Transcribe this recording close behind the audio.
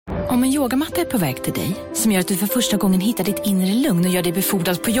Om en yogamatta är på väg till dig, som gör att du för första gången hittar ditt inre lugn och gör dig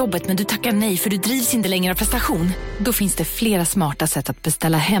befordrad på jobbet men du tackar nej för du drivs inte längre av prestation, då finns det flera smarta sätt att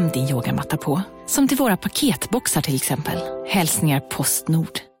beställa hem din yogamatta på. Som till våra paketboxar till exempel. Hälsningar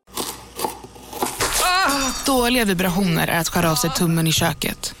Postnord. Dåliga vibrationer är att skära av sig tummen i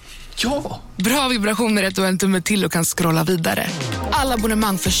köket. Ja! Bra vibrationer är att du har en tumme till och kan scrolla vidare. Alla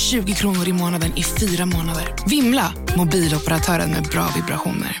abonnemang för 20 kronor i månaden i 4 månader. Vimla! Mobiloperatören med bra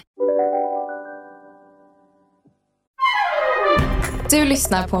vibrationer. Du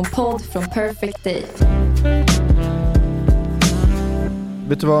lyssnar på en podd från Perfect Day.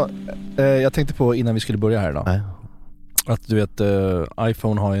 Vet du vad jag tänkte på innan vi skulle börja här idag? Nej. Att du vet,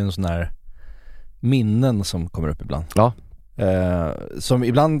 iPhone har ju en sån här minnen som kommer upp ibland. Ja. Som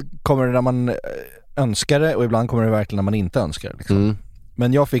ibland kommer det när man önskar det och ibland kommer det verkligen när man inte önskar det, liksom.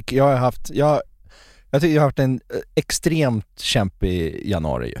 Men jag har haft en extremt kämpig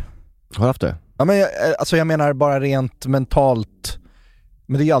januari ju. Har du haft det? Ja, men jag menar bara rent mentalt.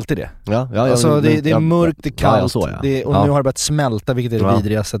 Men det är ju alltid det. Ja, alltså det är mörkt, det är kallt, så, ja. Nu har det börjat smälta, vilket är det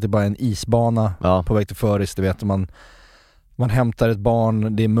vidrigaste, att det bara är en isbana på väg till Föris. Du vet, man hämtar ett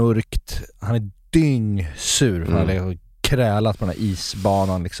barn, det är mörkt, han är dyngsur för han har krälat på den här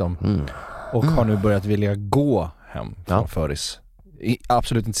isbanan liksom. Och har nu börjat vilja gå hem från Föris.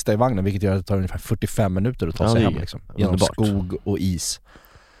 Absolut inte sitta i vagnen, vilket gör att det tar ungefär 45 minuter att ta sig hem liksom, genom skog och is.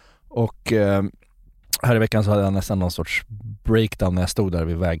 Och här i veckan så hade jag nästan någon sorts breakdown när jag stod där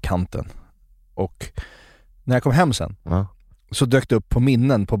vid vägkanten. Och när jag kom hem sen så dök det upp på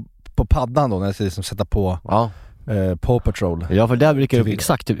minnen på paddan då, när jag liksom sätta på Paw Patrol. Ja, för där brukar det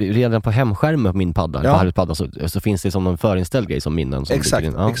exakt redan på hemskärmen på min padda, på Harrys-padda så finns det som en förinställd grej som minnen som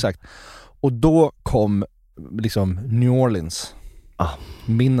exakt. Och då kom liksom New Orleans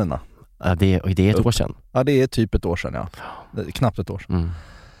minnena. Ja, det är ett år sedan. Ja, det är typ ett år sedan, knappt ett år sedan.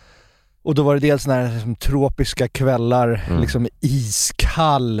 Och då var det dels såna här liksom, tropiska kvällar, liksom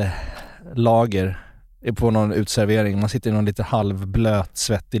iskall lager på någon utservering. Man sitter i någon lite halvblöt,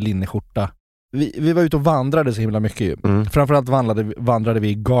 svettig linneskjorta. Vi var ute och vandrade så himla mycket ju. Framförallt vandrade vi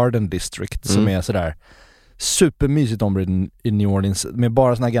i Garden District som är sådär supermysigt område i New Orleans med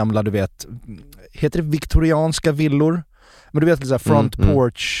bara såna gamla, du vet, heter det viktorianska villor? Men du vet lite såhär front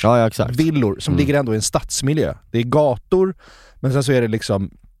porch villor som ligger ändå i en stadsmiljö. Det är gator, men sen så är det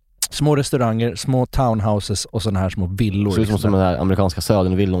liksom små restauranger, små townhouses och sådana här små villor. Så som den här amerikanska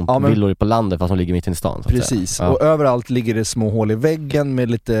södern villor på landet fast som ligger mitt i stan. Precis, och överallt ligger det små hål i väggen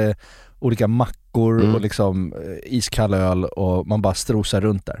med lite olika mackor och liksom iskall öl och man bara strosar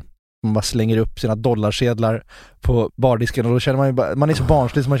runt där. Man bara slänger upp sina dollarsedlar på bardisken och då känner man ju bara, man är så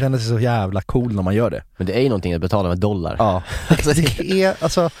barnslig så man känner sig så jävla cool när man gör det. Men det är ju någonting att betala med dollar. Ja,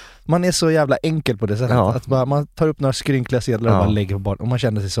 man är så jävla enkel på det sättet att bara, man tar upp några skrynkliga sedlar och bara lägger på baren och man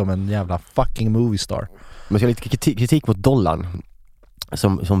känner sig som en jävla fucking movie star. Men jag har lite kritik mot dollarn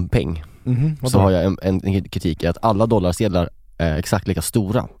som peng. Så har jag en kritik att alla dollarsedlar är exakt lika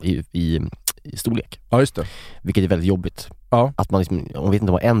stora i storlek. Ja, just det. Vilket är väldigt jobbigt. Ja. Att man vet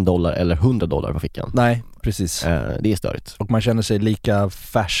inte om $1 eller $100 på fickan. Nej, precis. Det är störigt. Och man känner sig lika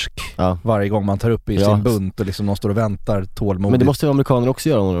färsk varje gång man tar upp i sin bunt och liksom de står och väntar tålmodigt. Men det måste ju amerikaner också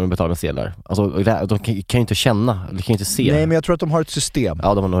göra när de betalar med sedlar. Alltså, de kan ju inte känna, de kan ju inte se. Nej, men jag tror att de har ett system.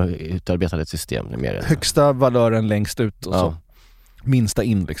 Ja, de har nog utarbetat ett system. Mer högsta valören längst ut och så. Minsta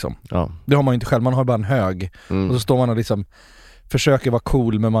in liksom. Ja. Det har man ju inte själv, man har bara en hög. Och så står man och liksom försöker vara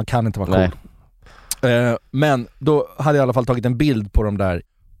cool men man kan inte vara cool. Men då hade jag i alla fall tagit en bild på dem där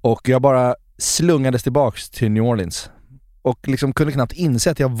och jag bara slungades tillbaks till New Orleans och liksom kunde knappt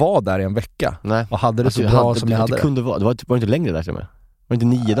inse att jag var där i en vecka. Nej. Och hade det så bra som jag hade. Det var inte längre där till och med. Var det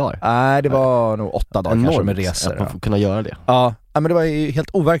inte 9 dagar? Nej, det var nog 8 dagar kanske med resor. Att kunna göra det. Ja, men det var ju helt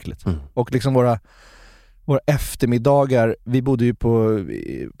overkligt. Och liksom våra eftermiddagar, vi bodde ju på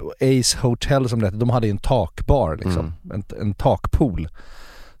Ace Hotel som det hette, de hade ju en takbar liksom, en takpool.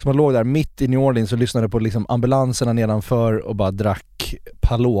 Så man låg där mitt i New Orleans och lyssnade på liksom ambulanserna nedanför och bara drack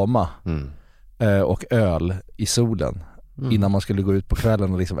Paloma och öl i solen innan man skulle gå ut på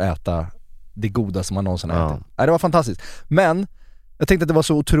kvällen och liksom äta det goda som man någonsin ätit. Det var fantastiskt. Men jag tänkte att det var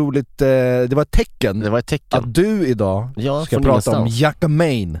så otroligt, det var ett tecken att du idag ska prata om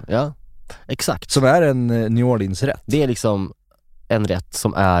Yakimain. Ja, exakt. Som är en New Orleans-rätt. Det är liksom en rätt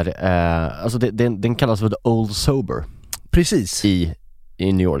som är, alltså den kallas för the old sober. Precis. I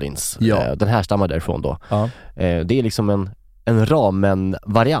New Orleans. Den här stammar därifrån då. Det är liksom en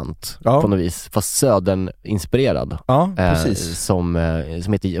ramen-variant på något vis, fast södern-inspirerad. Ja, precis. Som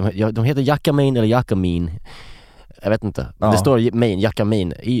heter, de heter Yakimain eller Yakimain. Jag vet inte. Det står Main,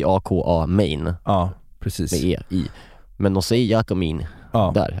 Yakimain, I-A-K-A, Main. Ja, precis. Med E-I. Men de säger Yakimain.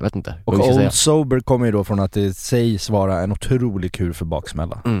 där, jag vet inte. Och Old Sober kommer ju då från att det sägs vara en otrolig kur för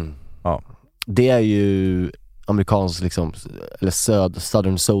baksmälla. Ja. Det är ju amerikansk liksom, eller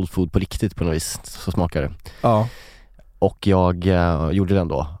southern soul food på riktigt på något vis, så smakar det. Ja. Och jag gjorde den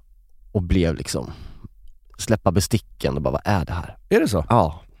då och blev liksom släppa besticken och bara, vad är det här? Är det så?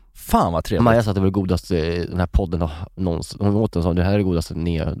 Ja. Fan vad trevligt. Maja sa att det var det godaste i den här podden. Hon åt den som det här är det godaste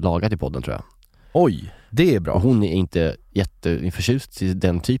ni har lagat i podden, tror jag. Oj, det är bra. Och hon är inte jätteförtjust i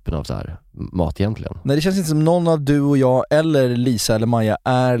den typen av så här mat egentligen. Nej, det känns inte som någon av du och jag eller Lisa eller Maja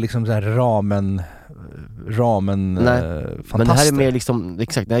är liksom så här ramen fantaster. Men det här är mer liksom,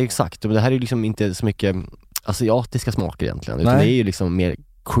 exakt. Men det här är liksom inte så mycket asiatiska smaker egentligen. Utan det är ju liksom mer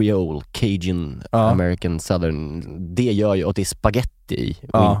Creole, Cajun, American, Southern. Det gör ju, och det är spaghetti i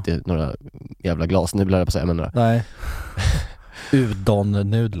och inte några jävla glas. Nu blir jag på säga, men nej.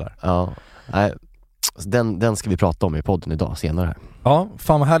 Udon-nudlar. Ja, nej. Den ska vi prata om i podden idag senare här. Ja,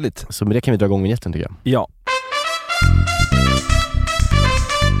 fan vad härligt. Så med det kan vi dra igång vignetten, tycker jag. Ja.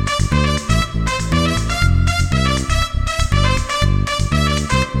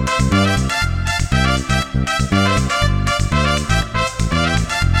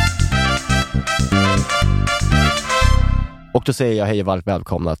 Och då säger jag hej och varmt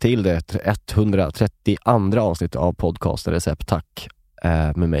välkomna till det 132 avsnitt av podcasten Recept Tack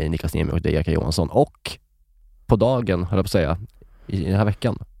med mig Niklas Niemi och dig Erika Johansson. Och på dagen, höll jag på att säga, i den här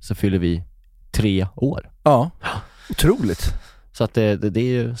veckan så fyller vi 3 år. Ja, otroligt. Så att det är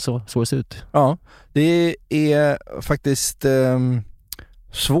ju så det ser ut. Ja, det är faktiskt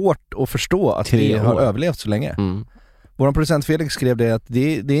svårt att förstå att vi har överlevt så länge. Vår producent Felix skrev det att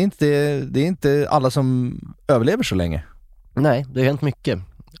det är inte alla som överlever så länge. Nej, det har hänt mycket.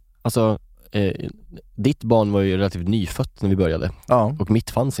 Alltså, ditt barn var ju relativt nyfött när vi började. Ja. Och mitt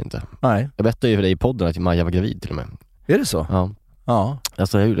fanns inte. Nej. Jag berättade ju för dig i podden att Maja var gravid till och med. Är det så? Ja. Ja.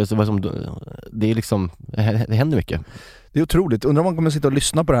 Alltså, det är liksom, det händer mycket. Det är otroligt. Undrar om man kommer sitta och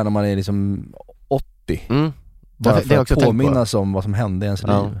lyssna på det här när man är liksom 80. Bara det för att påminnas om vad som hände i ens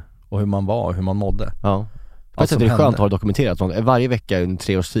liv. Och hur man var och hur man mådde. Ja. Alltså, det är skönt att ha dokumenterat. Varje vecka under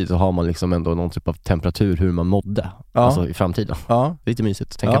 3 års tid så har man liksom ändå någon typ av temperatur hur man mådde. Alltså i framtiden. Ja. Lite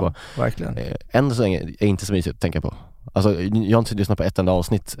mysigt att tänka på. Verkligen. Än så länge är inte så mysigt att tänka på. Alltså, jag har inte lyssnat på ett enda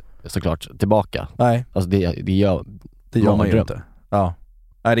avsnitt såklart tillbaka. Nej. Alltså det gör man ju inte. Ja.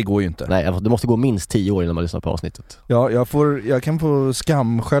 Nej, det går ju inte. Nej, det måste gå minst 10 år innan man lyssnar på avsnittet. Ja, jag kan få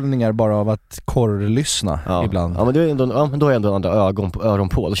skamsköljningar bara av att korrlyssna ibland. Ja, men då är ändå andra öron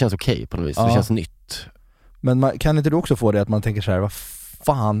på. Det känns okej på något vis. Det känns nytt. Men kan inte du också få det att man tänker så här, vad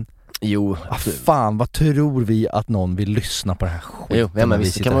fan, vad tror vi att någon vill lyssna på det här skiten? Jo, men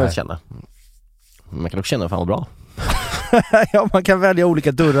visst kan man väl känna. Man kan också känna fan vad bra. Ja, man kan välja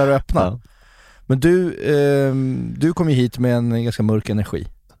olika dörrar att öppna. Ja. Men du kom ju hit med en ganska mörk energi.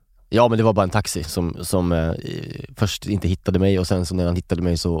 Ja, men det var bara en taxi som först inte hittade mig, och sen så när han hittade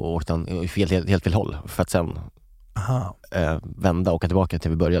mig så åkte han helt fel håll för att sen vända och åka tillbaka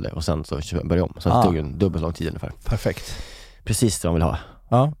till vi började, och sen så började om. Så det tog en dubbelt lång tid ungefär. Perfekt. Precis det man vill ha.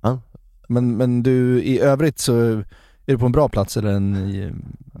 Ja. Men du, i övrigt så är du på en bra plats eller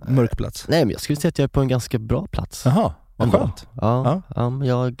en mörk plats? Nej, men jag skulle säga att jag är på en ganska bra plats. Jaha, vad skönt. Ja.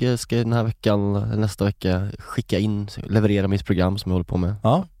 Jag ska den här veckan, nästa vecka, leverera mitt program som jag håller på med.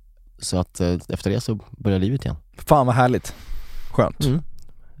 Ja. Så att efter det så börjar livet igen. Fan vad härligt. Skönt.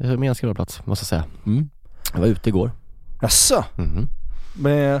 Det är en ganska bra plats, måste jag säga. Jag var ute igår. Jaså?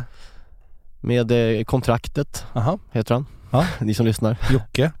 Med kontraktet. Aha. Heter han. Ja. Ni som lyssnar.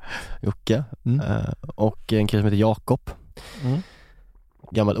 Jocke. Och en kille som heter Jakob.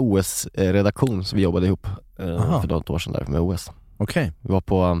 Gammal OS-redaktion som vi jobbade ihop för något år sedan där med OS. Okej. Vi var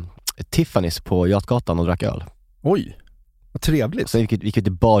på Tiffany's på Götgatan och drack öl. Oj, vad trevligt. Sen gick vi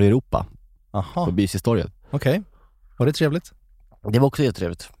till Bar Europa. På Byshistorien. Okej. Var det trevligt? Det var också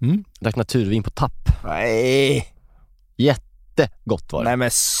jättetrevligt. Drack naturvin på tapp. Nej. Jättegott var det. Nej, men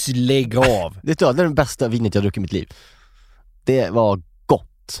lägg av. Det är den bästa vinet jag druckit i mitt liv. Det var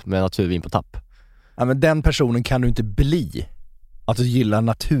gott med naturvin på tapp. Ja, men den personen kan du inte bli. Att du gillar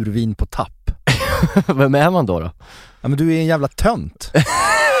naturvin på tapp. Vem är man då? Ja, men du är en jävla tönt.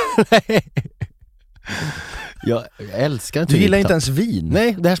 Nej. Jag älskar naturvin. Du gillar inte ens vin.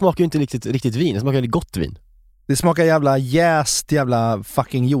 Nej, det här smakar ju inte riktigt vin. Det smakar gott vin. Det smakar jävla jävla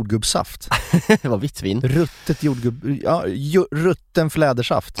fucking jordgubbssaft. Det var vitt vin. Ruttet rutten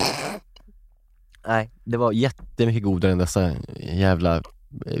flädersaft. Nej, det var jättemycket godare än dessa jävla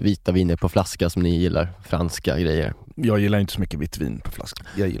vita viner på flaska som ni gillar. Franska grejer. Jag gillar inte så mycket vitt vin på flaska.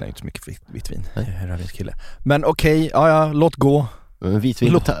 Jag gillar inte så mycket vitt vin. Jag är en kille. Men okej, låt gå.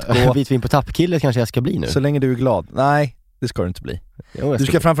 Vitvin på tappkille kanske jag ska bli nu. Så länge du är glad. Nej, Det ska du inte bli. Jo, Du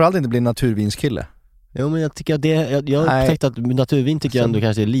ska framförallt inte bli en naturvinskille. Jo, men jag tycker att jag har upptäckt att naturvin tycker jag ändå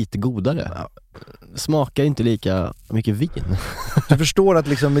kanske är lite godare. Ja. Smakar inte lika mycket vin. Du förstår att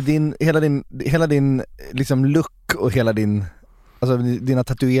liksom med hela din liksom look och hela din, alltså dina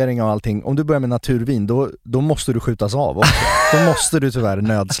tatueringar och allting, om du börjar med naturvin då måste du skjutas av också. Då måste du tyvärr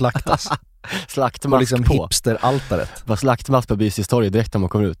nödslaktas. Slaktmask och liksom på. Hipster-altaret. Bara slaktmask på Bys historia direkt när man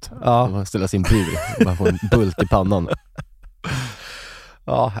kommer ut. Ja. Man ställer sin bur. Man får en bult i pannan.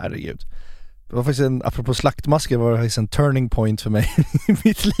 Ja, herregud. Det var faktiskt apropå slaktmasker, var det faktiskt en turning point för mig i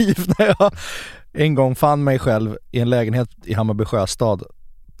mitt liv när jag en gång fann mig själv i en lägenhet i Hammarby Sjöstad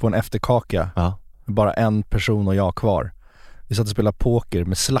på en efterkaka. Ja. Med bara en person och jag kvar. Vi satt och spelade poker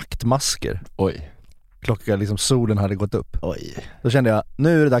med slaktmasker. Oj. Klockan, liksom solen hade gått upp. Oj. Då kände jag,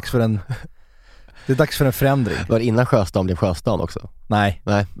 nu är det dags för en förändring. Var det innan Sjöstan blev Sjöstan också? Nej.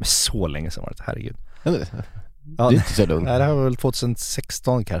 Men så länge sedan var det, herregud. Ja, du är inte så lugn. Nej, det här var väl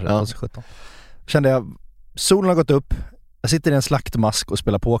 2016 kanske, 2017. Kände jag, solen har gått upp, jag sitter i en slaktmask och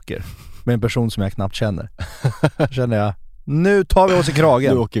spelar poker med en person som jag knappt känner. Kände jag, nu tar vi oss i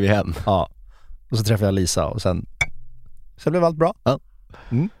kragen. Nu åker vi hem. Ja. Och så träffade jag Lisa och sen blev allt bra. Ja.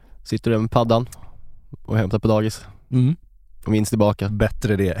 Sitter du med paddan och hämtar på dagis. Och minns tillbaka.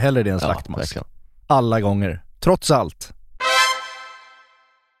 Bättre det, hellre det än slaktmask. Ja, alla gånger, trots allt.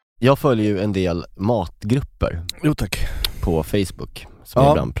 Jag följer ju en del matgrupper. Jo tack. På Facebook som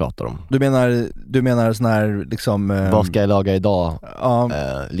jag ibland pratar om. Du menar sån här liksom vad ska jag laga idag? Ja,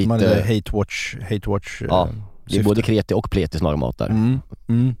 lite hate watch. Ja, det är både kreti och pleti snarare mat där.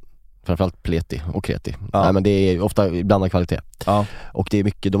 Framförallt pleti och kreti. Ja. Nej, men det är ofta blandad kvalitet. Ja. Och det är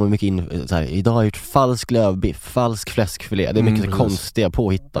mycket, de är mycket in så här, idag har jag gjort falsk lövbiff, falsk fläskfilé. Det är mycket konstiga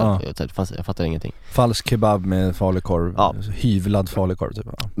påhittat. Ja. Jag fattar ingenting. Falsk kebab med falukorv. Ja. Hyvlad falukorv typ.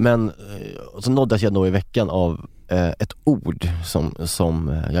 Ja. Men så nåddes jag då i veckan av ett ord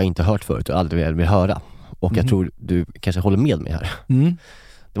som jag inte hört förut och aldrig vill höra. Och jag tror du kanske håller med mig här.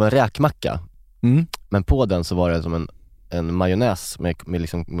 Det var en räkmacka. Men på den så var det som en majonnäs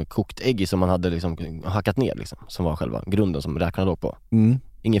med kokt ägg som man hade liksom hackat ner liksom, som var själva grunden som räkorna låg på.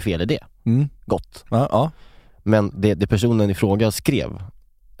 Ingen fel i det. Gott. Ja. Men det personen i fråga skrev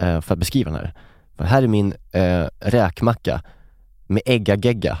för att beskriva den här. För här är min räkmacka med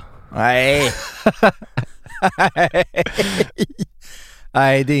äggagägga. Nej.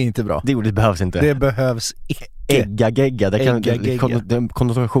 Nej, det är inte bra. Det ordet behövs inte. Det behövs icke. Äggagägga. Det är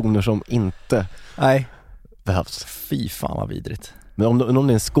konnotationer som inte behövs. Fy fan vad vidrigt. Men om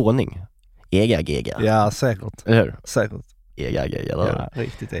det är en skåning. Äggagägga. Ja, säkert. Eller hur? Säkert. Äggagägga. Ja,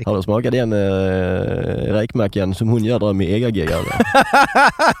 riktigt äckligt. Har du smakat den räkmackan som hon gör med äggagägga?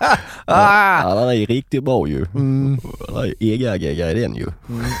 Ja, den är riktigt bra ju. Äggagägga är den ju.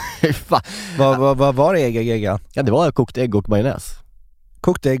 Vad var det äggagägga? Ja, det var kokt ägg och majonnäs.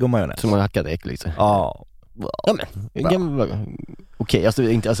 Kokt ägg och majonnäs? Som man hackade ägg liksom. Ja. Ja men okej,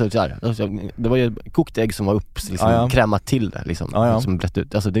 det var ju kokt ägg som var krämat till det liksom, som blött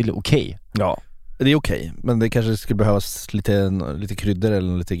ut. Alltså det är okej. Ja, det är okej, men det kanske skulle behövas lite kryddor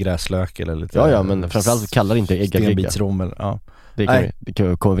eller lite gräslök eller lite. Ja, men framförallt kallar det inte äggagägga. Stenbitsrom eller det kan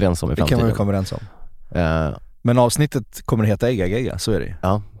vi komma överens om i framtiden. Det kan vi komma överens om. Men avsnittet kommer att heta Äggagägga, så är det.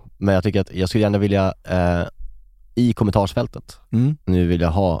 Ja, men jag tycker att jag skulle gärna vilja i kommentarsfältet nu vill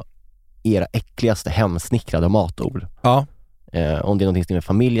jag ha era äckligaste hemsnickrade matord. Ja. Om det är någonting som är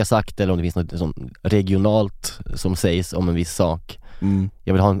familj sagt eller om det finns något som regionalt som sägs om en viss sak.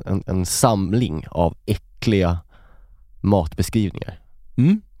 Jag vill ha en samling av äckliga matbeskrivningar.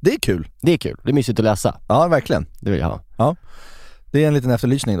 Det är kul. Det är kul. Det är mysigt att läsa. Ja, verkligen. Det vill jag ha. Ja. Det är en liten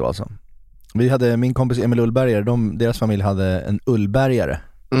efterlysning då alltså. Vi hade min kompis Emil Ullbergare, deras familj hade en ullbergare.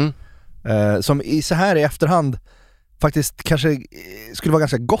 Som så här i efterhand faktiskt kanske skulle vara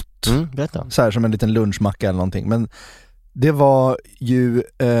ganska gott. Så här som en liten lunchmacka eller någonting. Men det var ju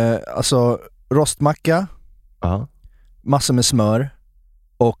alltså rostmacka, massor med smör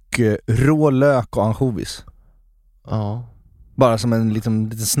och rå lök och ansjovis. Ja. Bara som en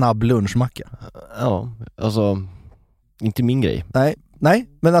liten snabb lunchmacka. Ja, alltså inte min grej. Nej,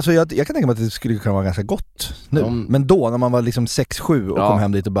 men alltså jag kan tänka mig att det skulle kunna vara ganska gott nu. Men då när man var liksom 6-7 och kom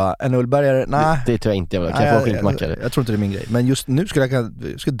hem dit och bara en ullbergare, det tror jag inte jag vill. Kan jag få skitmacka? Jag tror inte det är min grej. Men just nu skulle jag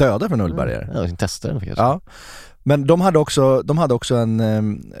döda för en ullbergare. Jag ska testa den faktiskt. Ja. Men de hade också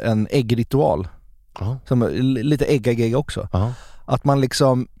en äggritual. Som lite äggagägga också. Att man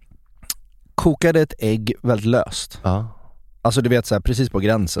liksom kokade ett ägg väldigt löst. Alltså du vet så här, precis på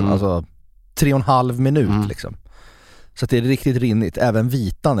gränsen. Alltså 3,5 minut liksom. Så att det är riktigt rinnigt. Även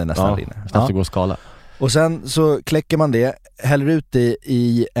vitan är nästan rinnig. Snabbt det går att skala. Och sen så kläcker man det, häller ut det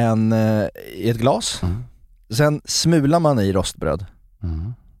i ett glas, Sen smular man i rostbröd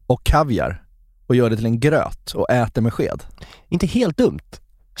och kaviar och gör det till en gröt och äter med sked. Inte helt dumt,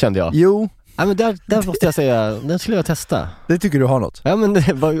 kände jag. Jo. Ja, men där måste jag säga, den skulle jag testa. Det tycker du har något? Ja, men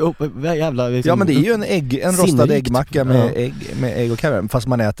det var ju jävla... Liksom, ja, men det är ju en rostad äggmacka med ägg och kaviar, fast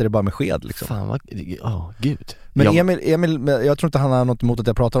man äter det bara med sked liksom. Fan vad... gud. Men Emil, jag tror inte han har något emot att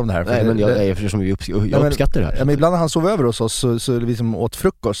jag pratar om det här. Nej, men jag uppskattar det här. Ja, men ibland när han sov över hos oss så liksom åt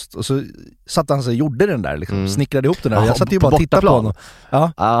frukost och så satte han sig och gjorde den där liksom, snickrade ihop den där. Jag satt ju bara och tittade på honom.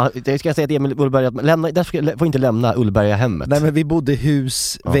 Ja, det ska jag säga att Emil Ullberga får inte lämna Ullberga hemmet. Nej, men vi bodde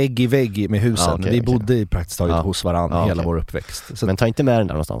hus vägg i vägg med husen. Vi bodde praktiskt taget hos varandra hela vår uppväxt. Så, men ta inte med den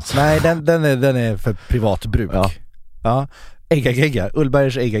där någonstans. Nej, den är för privat bruk. Ja. Äggagägga,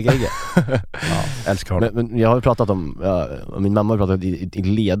 Ullbergs äggagägga. Älskar honom. Men jag har ju pratat om, min mamma har pratat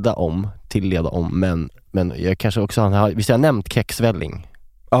till leda om, men jag kanske också visst jag har nämnt kexvälling.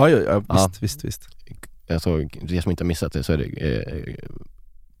 Visst. Alltså, det som inte har missat det så är det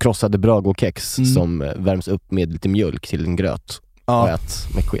krossade brödkex som värms upp med lite mjölk till en gröt och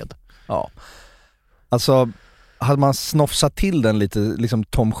äts med sked. Ja. Alltså, hade man snofsat till den lite, liksom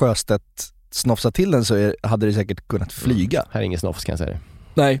Tom Sjöstedt snofsat till den, så hade det säkert kunnat flyga. Här är ingen snofs, kan jag säga det.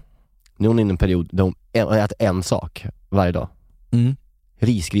 Nej. Nu är hon inne i en period där hon äter en sak varje dag.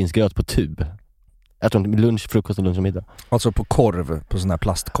 Risgrynsgröt på tub. Jag tror inte lunch, frukost och lunch och middag. Alltså på korv, på sån här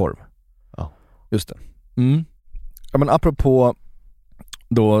plastkorv. Ja. Just det. Ja, men apropå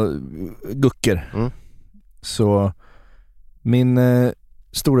då gucker. Så min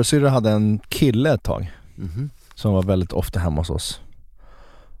storasyrra hade en kille ett tag som var väldigt ofta hemma hos oss.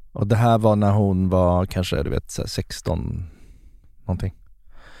 Och det här var när hon var kanske, 16 någonting.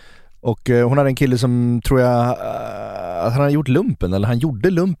 Och hon hade en kille som, tror jag, att han hade gjort lumpen, eller han gjorde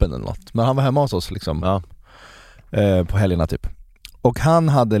lumpen eller något. Men han var hemma hos oss liksom, på helgerna typ. Och han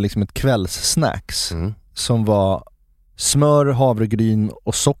hade liksom ett kvällssnacks som var smör, havregryn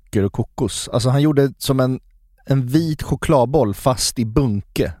och socker och kokos. Alltså han gjorde som en vit chokladboll fast i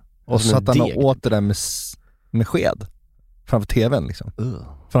bunke. Och så satt han och åt det där med sked framför tvn liksom.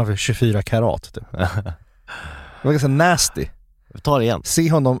 Framför 24 karat typ. Det var ganska nasty. Ta det igen.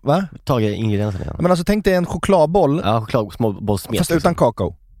 Se honom, va? Ta ingredienserna igen. Men alltså tänk dig en chokladboll. Ja, chokladbollsmet. Fast utan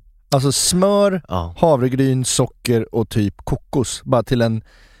kakao. Alltså smör, havregryn, socker och typ kokos. Bara till en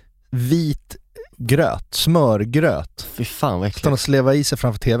vit gröt, smörgröt. Fy fan vad äckligt. Utan att sleva i sig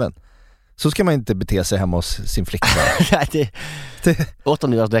framför tvn. Så ska man inte bete sig hemma hos sin flickvän. Åt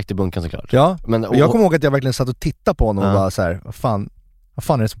han direkt i bunken såklart. Ja, men jag kommer ihåg att jag verkligen satt och tittade på honom och bara så här, vad fan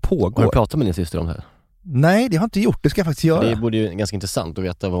är det som pågår? Har du pratat med din syster om det här? Nej, det har jag inte gjort. Det ska jag faktiskt göra. Det borde ju ganska intressant att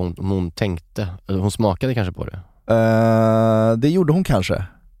veta vad hon tänkte. Hon smakade kanske på det. Det gjorde hon kanske.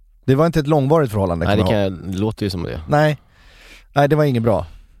 Det var inte ett långvarigt förhållande. Nej, det låter ju som det. Nej, det var inget bra.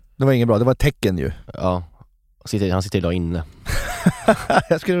 Det var ett tecken ju. Ja, han sitter idag inne.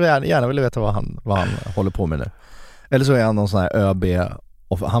 Jag skulle gärna vilja veta vad han håller på med nu. Eller så är han någon sån här ÖB.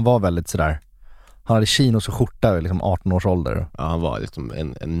 Och han var väldigt sådär. Han hade chinos och skjorta liksom 18 års ålder. Ja, han var liksom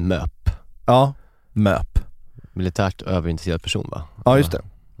en möp. Ja, möp. Militärt överintresserad person, va? Ja, just det.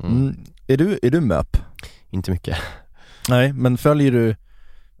 Är du möp? Inte mycket. Nej, men följer du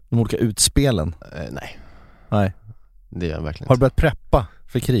de olika utspelen? Nej. Det är jag verkligen Har du börjat preppa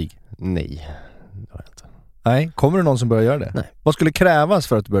för krig? Nej, det har jag inte. Nej, kommer det någon som börjar göra det? Nej. Vad skulle krävas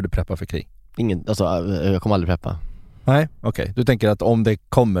för att du började preppa för krig? Jag kommer aldrig preppa. Nej, okej. Du tänker att om det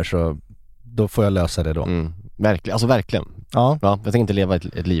kommer så då får jag lösa det då? Verkligen. Ja. Jag tänker inte leva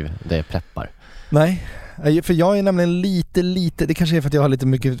ett liv där jag preppar. Nej, för jag är nämligen lite, det kanske är för att jag har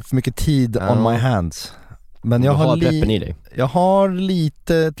för mycket tid on my hands. Men jag har preppen i dig. Jag har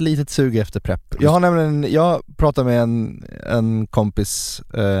ett litet sug efter prepp. Jag pratade med en kompis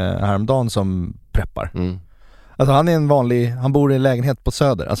häromdagen som preppar. Alltså han är han bor i en lägenhet på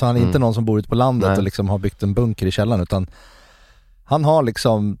Söder. Alltså han är inte någon som bor ute på landet och liksom har byggt en bunker i källaren, utan han har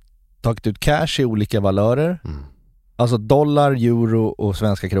liksom tagit ut cash i olika valörer. Alltså dollar, euro och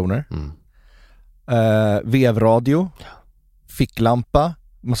svenska kronor. Vevradio, ficklampa,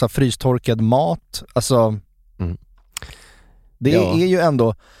 massa frystorkad mat. Alltså det är ju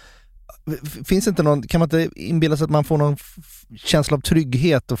ändå, finns inte någon, kan man inte inbilla sig att man får någon känsla av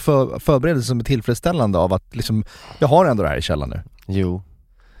trygghet och förberedelse som är tillfredsställande av att liksom, jag har ändå det här i källaren nu. Jo.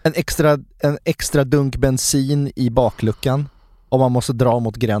 En extra dunk bensin i bakluckan om man måste dra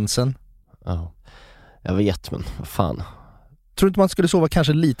mot gränsen. Ja. Jag vet, men vad fan. Tror du inte man skulle sova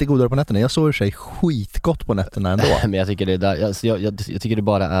kanske lite godare på nätterna? Jag sover sig skitgott på nätterna ändå. Men jag tycker det där, jag tycker det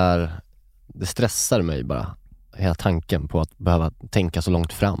bara är, det stressar mig bara, hela tanken på att behöva tänka så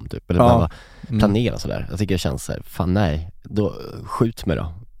långt fram typ, eller behöva planera sådär. Jag tycker det känns så här, fan nej, då skjut mig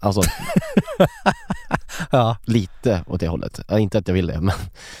då. Alltså Ja. lite åt det hållet. Inte att jag vill det, men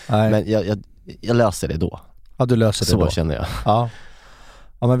jag löser det då. Ja, du löser det så då. Så känner jag. Ja.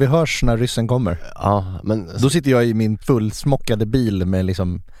 Ja, men vi hörs när ryssen kommer. Ja, men då sitter jag i min fullsmockade bil med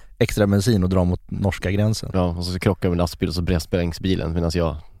liksom extra bensin och drar mot norska gränsen. Ja, och så krockar jag med lastbil och så sprängs bilen medan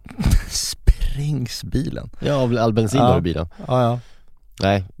jag... Sprängs bilen? Ja, all bensin då i bilen. Ja.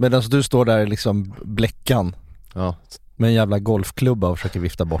 Nej. Medan du står där liksom bläckan. Ja. Med en jävla golfklubba och försöker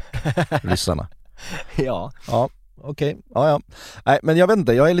vifta bort ryssarna. Ja. Ja, okej. Ja. Nej, men jag vet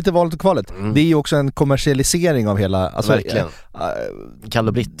inte, jag är lite valet och kvalet. Det är ju också en kommersialisering av hela... Alltså, verkligen. Kalle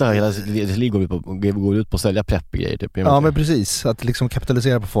och Britta, hela liv går ut på att sälja preppgrejer typ. Ja, men precis. Att liksom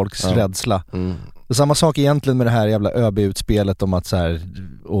kapitalisera på folks rädsla. Samma sak egentligen med det här jävla ÖB-utspelet om att så här,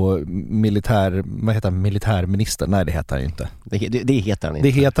 och militärminister, nej det heter han ju inte. Det heter han inte.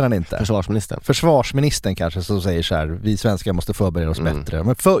 Det heter han inte. Försvarsministern kanske, som säger så här: vi svenskar måste förbereda oss bättre.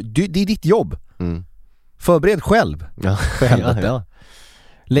 Men det är ditt jobb. Förbered själv. Ja. För helvete. Ja.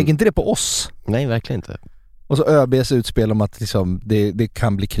 Lägg inte det på oss. Nej, verkligen inte. Och så ÖBs utspel om att liksom, det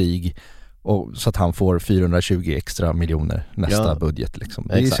kan bli krig, och så att han får 420 extra miljoner nästa budget liksom.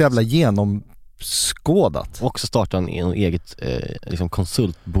 Det är så jävla genomskådat. Och så startar han en eget liksom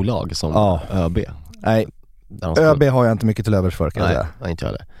konsultbolag som ÖB. Nej, ÖB har jag inte mycket till övers för, kan jag säga. Nej, inte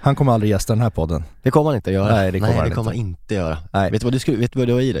jag det. Han kommer aldrig gästa den här podden. Det kommer han inte göra. Nej, det kommer han inte göra. Nej. Vet du vad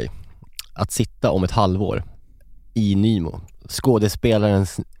du har i dig? Att sitta om ett halvår i Nymo,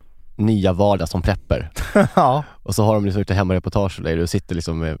 skådespelarens nya vardag som prepper. Ja. Och så har de liksom gjort hemmareportage där du sitter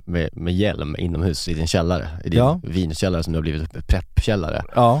liksom med hjälm inomhus i din källare, i din vinkällare som nu har blivit preppkällare.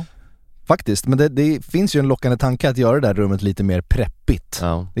 Ja, faktiskt. Men det finns ju en lockande tanke att göra det där rummet lite mer preppigt.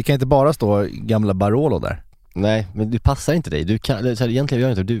 Ja. Det kan inte bara stå gamla Barolo där. Nej, men du passar inte dig. Du kan, så här, egentligen gör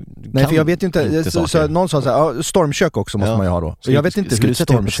inte du. Nej, för jag vet ju inte. Så någon sa så här, stormkök också måste man ju ha då. Så jag vet inte hur ett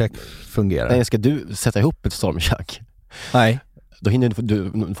stormkök fungerar. Nej, ska du sätta ihop ett stormkök? Nej. Då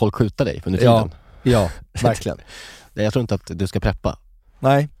hinner folk skjuta dig under tiden. Ja, verkligen. Jag tror inte att du ska preppa.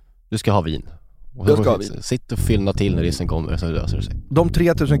 Nej. Du ska ha vin. Sitt och fyllna till när rissen kommer, så löser det sig. De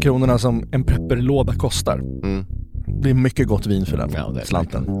 3000 kronorna som en prepperlåda kostar. Det är mycket gott vin för den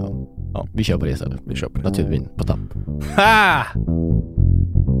slanten. Ja. Vi kör på det istället. Vi kör på det. Naturvin på tapp. Ha!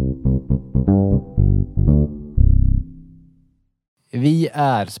 Vi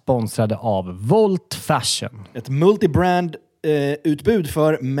är sponsrade av Volt Fashion. Ett multibrand utbud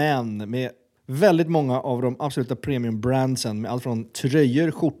för män med väldigt många av de absoluta premiumbrandsen med allt från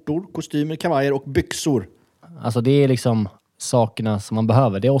tröjor, skjortor, kostymer, kavajer och byxor. Alltså det är liksom sakerna som man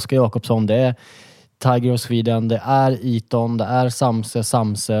behöver. Det är Oskar Jakobsson, det är Tiger of Sweden, det är Eton, det är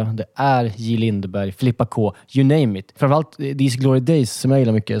Samse, det är J. Lindberg, Filippa K, you name it. Framförallt These Glory Days som jag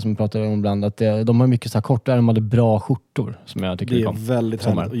gillar mycket, som vi pratar om ibland, att de har mycket så här kortärmade bra skjortor som jag tycker det är väldigt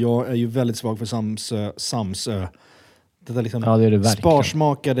härligt. Och jag är ju väldigt svag för Samsö. Det där liksom det är det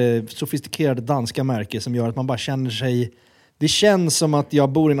sparsmakade, sofistikerade danska märke som gör att man bara känner sig... Det känns som att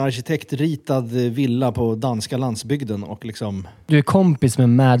jag bor i en arkitektritad villa på danska landsbygden och liksom... Du är kompis med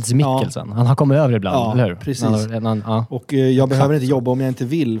Mads Mikkelsen. Ja. Han har kommit över ibland, eller hur? Precis. Och jag behöver inte jobba om jag inte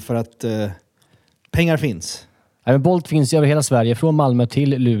vill, för att pengar finns. Ja, men Bolt finns över hela Sverige, från Malmö till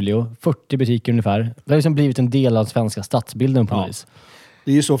Luleå. 40 butiker ungefär. Det har liksom blivit en del av svenska stadsbilden på något vis.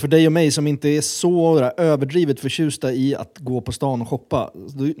 Det är ju så för dig och mig som inte är så överdrivet förtjusta i att gå på stan och shoppa.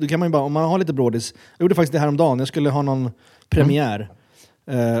 Då kan man ju bara, om man har lite brådis. Jag gjorde faktiskt det här om dagen. Jag skulle ha någon premiär.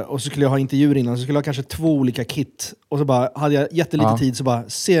 Och så skulle jag ha intervjuer innan. Så skulle jag ha kanske 2 olika kit. Och så bara, hade jag jättelite tid, så bara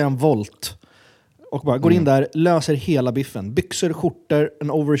ser jag en Volt. Och bara går in där, löser hela biffen. Byxor, skjortor,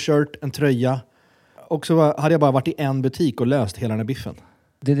 en overshirt, en tröja. Och så hade jag bara varit i en butik och löst hela den här biffen.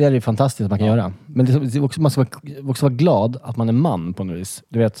 Det är ju fantastiskt att man kan göra. Men det är också, man ska också vara glad att man är man på något vis.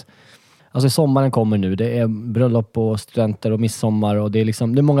 Du vet, alltså sommaren kommer nu. Det är bröllop och studenter och midsommar. Och det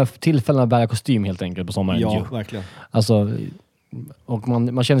är många tillfällen att bära kostym helt enkelt på sommaren. Ja, verkligen. Alltså, och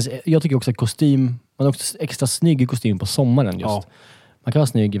man känner sig, jag tycker också att kostym, man är också extra snygg i kostym på sommaren just. Ja. Man kan vara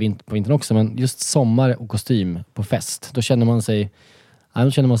snygg på vintern också, men just sommar och kostym på fest, då känner man sig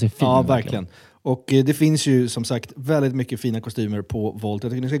fin. Ja, verkligen. Och det finns ju som sagt väldigt mycket fina kostymer på Volt.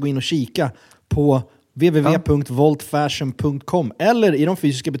 Jag tycker ni ska gå in och kika på www.voltfashion.com eller i de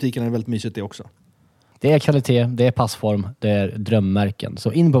fysiska butikerna. Är det väldigt mysigt det också. Det är kvalitet, det är passform, det är drömmärken.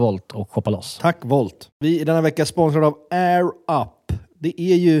 Så in på Volt och shoppa loss. Tack Volt. Vi är denna vecka sponsrade av Air Up. Det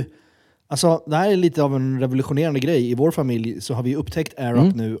är ju, alltså det här är lite av en revolutionerande grej. I vår familj så har vi upptäckt Air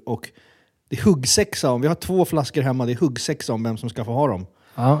Up nu, och det är huggsexa om. Vi har 2 flaskor hemma, det är huggsexa om vem som ska få ha dem.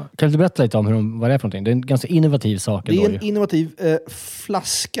 Ja, kan du berätta lite om vad det är för någonting? Det är en ganska innovativ sak. Det är en innovativ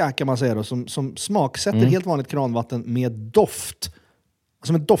flaska kan man säga då, som smaksätter helt vanligt kranvatten med doft.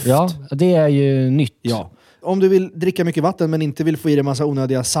 Som en doft. Ja, det är ju nytt. Ja. Om du vill dricka mycket vatten men inte vill få i dig massa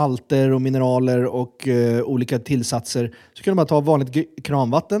onödiga salter och mineraler och olika tillsatser, så kan du bara ta vanligt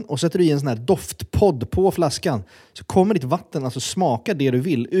kranvatten och sätter du i en sån här doftpodd på flaskan, så kommer ditt vatten alltså smaka det du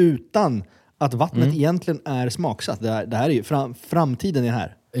vill utan att vattnet egentligen är smaksatt. Det här är ju framtiden är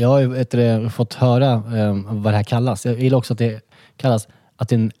här. Jag har fått höra vad det här kallas. Jag gillar också att det kallas att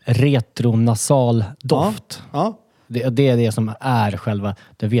det är en retronasal doft. Ja. Det är det som är själva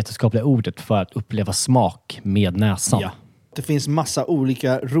det vetenskapliga ordet för att uppleva smak med näsan. Ja. Det finns massa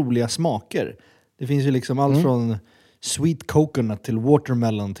olika roliga smaker. Det finns ju liksom allt från sweet coconut till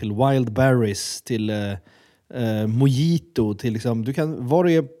watermelon till wild berries till mojito till liksom, du kan,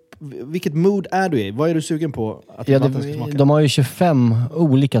 vilket mood är du i? Vad är du sugen på att vatten ska smaka? De har ju 25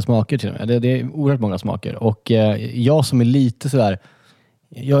 olika smaker till och med. Det är oerhört många smaker. Och jag som är lite sådär...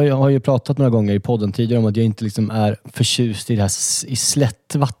 Jag har ju pratat några gånger i podden tidigare om att jag inte liksom är förtjust i det här i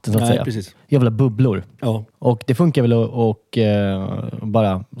slättvatten så att säga. Precis. Jag vill ha bubblor. Ja. Och det funkar väl att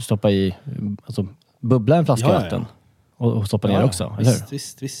bara stoppa i, alltså bubbla en flaska vatten och stoppa ner också, eller hur?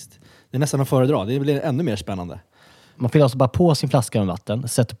 Visst. Det är nästan att föredra. Det blir ännu mer spännande. Man fyller alltså bara på sin flaska med vatten,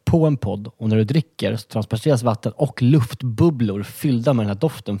 sätter på en podd och när du dricker så transporteras vatten och luftbubblor fyllda med den här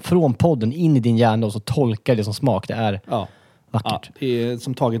doften från podden in i din hjärna och så tolkar det som smak. Det är vackert. Ja, det är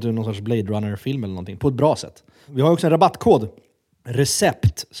som taget ur någon sorts Blade Runner-film eller någonting. På ett bra sätt. Vi har också en rabattkod.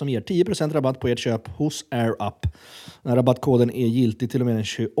 Recept som ger 10% rabatt på ert köp hos AirUp. Den här rabattkoden är giltig till och med den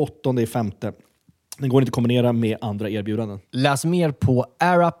 28/5. Den går inte att kombinera med andra erbjudanden. Läs mer på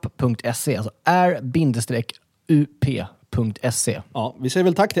airup.se, alltså r-up.se. Ja, vi säger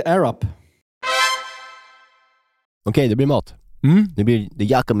väl tack till AirUp. Okej, det blir mat. Det blir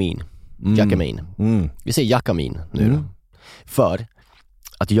jakamin. Vi säger jakamin nu då. För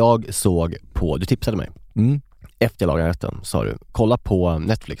att jag såg på, du tipsade mig efter jag lagade rätten, sa du, kolla på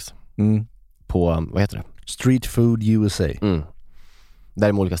Netflix på, vad heter det? Street Food USA. Där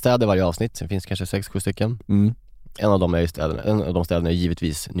är olika städer varje avsnitt. Det finns kanske 6-7 stycken. En av de städerna är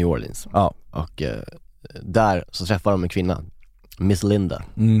givetvis New Orleans. Ja. Och där så träffar de en kvinna, Miss Linda.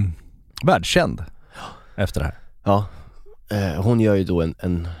 Världskänd efter det här. Ja. Hon gör ju då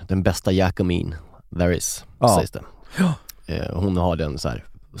den bästa jakamin there is, sägs det. Ja. Hon har den så här,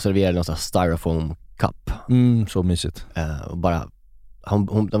 serverar en sån här styrofoam cup. Så mysigt. Och bara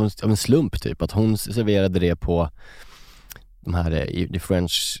av en slump typ att hon serverade det på de här i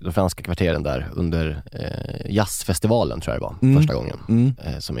de franska kvarteren där under jazzfestivalen tror jag det var första gången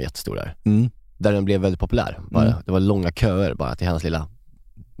som är jättestor där. Där den blev väldigt populär. Det var långa köer bara till hennes lilla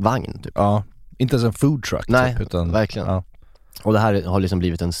vagn typ. Ja, inte ens en food truck. Nej, typ, utan, verkligen. Ja. Och det här har liksom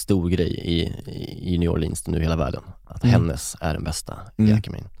blivit en stor grej i New Orleans nu i hela världen. Att hennes är den bästa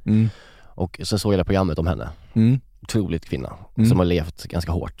jakamin. Och så såg jag det programmet om henne. Otroligt kvinna som har levt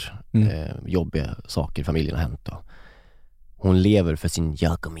ganska hårt. Jobbiga saker i familjen har hänt. Och hon lever för sin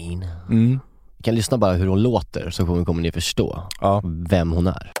jakamin. Vi kan lyssna bara hur hon låter så kommer ni förstå vem hon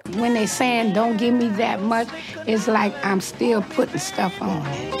är. When they saying don't give me that much, it's like I'm still putting stuff on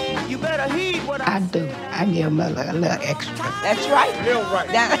it. You better heed what I do. I give them a little extra. That's right. Real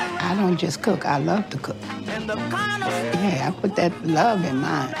right. I don't just cook. I love to cook. Yeah, I put that love in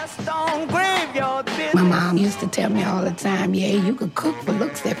mine. My mom used to tell me all the time, yeah, you can cook for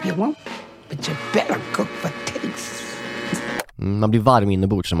looks if you want, but you better cook for taste. Man blir varm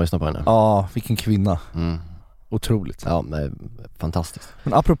inombords när man lyssnar på henne. Ja, vilken kvinna. Otroligt. Ja, men fantastiskt.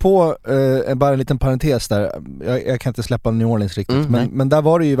 Men apropå, bara en liten parentes där. Jag kan inte släppa New Orleans riktigt. Men där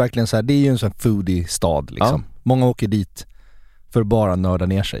var det ju verkligen så här, det är ju en sån här foodie-stad liksom. Ja. Många åker dit för att bara nörda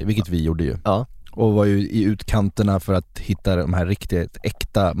ner sig, vilket vi gjorde ju. Ja. Och var ju i utkanterna för att hitta de här riktigt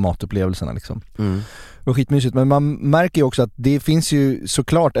äkta matupplevelserna liksom. Det var skitmysigt, men man märker ju också att det finns ju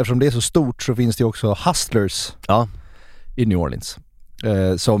såklart, eftersom det är så stort så finns det ju också hustlers i New Orleans.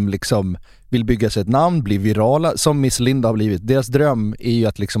 Som liksom vill bygga sig ett namn, bli virala, som Miss Linda har blivit. Deras dröm är ju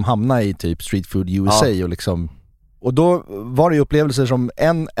att liksom hamna i typ Street Food USA och liksom. Och då var det ju upplevelser som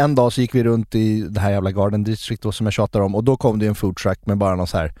en dag så gick vi runt i det här jävla Garden District då, som jag tjatar om, och då kom det en food truck med bara någon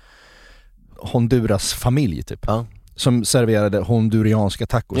så här Honduras familj typ. Som serverade hondurianska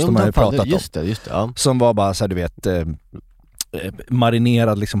tacos. De har ju pratat just det. Som var bara så här, du vet,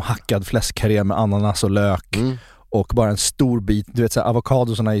 marinerad liksom hackad fläskkarré med ananas och lök. Och bara en stor bit, du vet så här,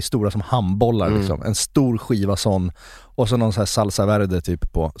 avokadosarna är stora som handbollar liksom. En stor skiva sån. Och så någon så här salsa verde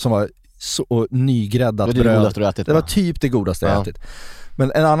typ på, som var så nygräddat bröd. Det var typ det godaste jag ätit.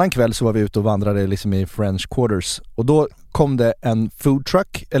 Men en annan kväll så var vi ute och vandrade liksom i French Quarters. Och då kom det en food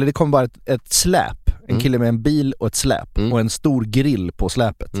truck, eller det kom bara ett släp. En kille med en bil och ett släp. Och en stor grill på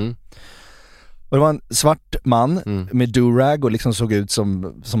släpet. Och det var en svart man med do-rag och liksom såg ut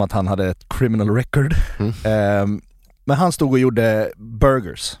som att han hade ett criminal record. Men han stod och gjorde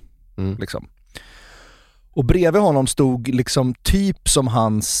burgers. Liksom. Och bredvid honom stod liksom typ som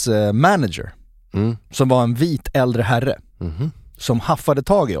hans manager. Som var en vit äldre herre. Som haffade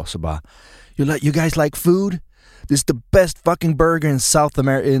tag i oss och bara you guys like food? This is the best fucking burger in South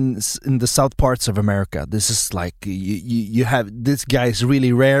America, in the south parts of America. This is like you have this guy is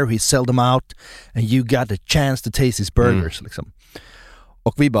really rare. He sell them out, and you got a chance to taste his burgers. Liksom.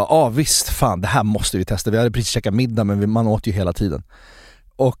 Och vi bara, visst fan, det här måste vi testa. Vi hade precis käkat middag, men man åt ju hela tiden.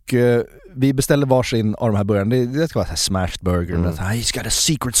 Och vi beställde varsin av de här burgarna. Det ska vara så här smashed burger. He's got a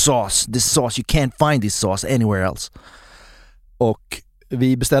secret sauce. This sauce, you can't find this sauce anywhere else. Och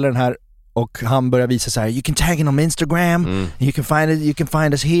vi beställer den här. Och han börjar visa så här: you can tag in on Instagram, you can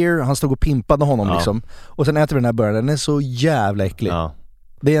find us here. Han stod och pimpade honom liksom. Och sen äter vi den här burgaren. Den är så jävla äcklig.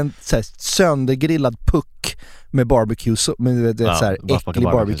 Det är en så här söndergrillad puck med barbecue, med så här äcklig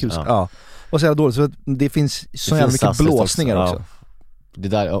barbecue. Och så är det dåligt, så det finns så jävla mycket blåsningar också. Det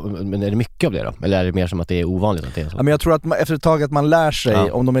där, men är det mycket av det då? Eller är det mer som att det är ovanligt att det är så? Ja, men jag tror att efter ett tag att man lär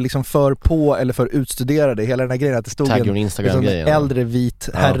sig om de är liksom för på eller för utstuderade. Hela den här grejen att det stod en äldre vit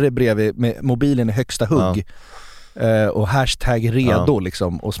herre bredvid med mobilen i högsta hugg. Och hashtag redo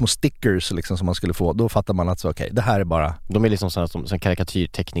liksom, och små stickers liksom, som man skulle få. Då fattar man att så, okej, det här är bara... De är liksom sådana som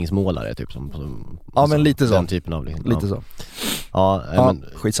karikatyrteckningsmålare typ, men lite så. Den typen av liksom, lite så. Men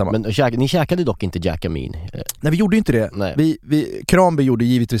skitsamma. Men ni käkade dock inte Jack Amin? Nej, vi gjorde inte det. Kranby gjorde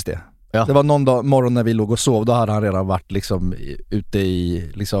givetvis det. Det var någon morgon när vi låg och sov. Då hade han redan varit liksom ute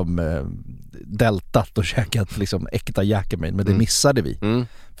i liksom deltat och käkat liksom äkta Jack Amin. Men det missade vi.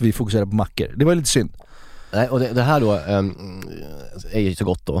 För vi fokuserade på mackor. Det var lite synd. Nej, och det här då är ju så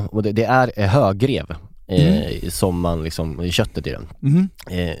gott då. Och det är högrev som man liksom, köttet i den.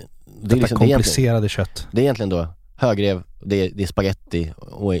 Det är liksom komplicerade kött. Det är egentligen då högrev, det är spaghetti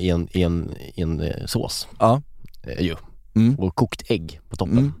och i en sås. Och kokt ägg på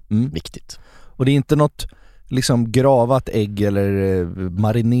toppen. Viktigt. Och det är inte något liksom gravat ägg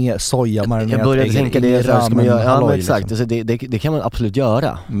eller sojamarinerat ägg. Jag började tänka det så ska man göra. Ja, men exakt. Liksom. Det kan man absolut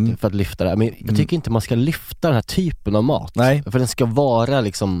göra för att lyfta det. Men jag tycker inte man ska lyfta den här typen av mat. Nej. För den ska vara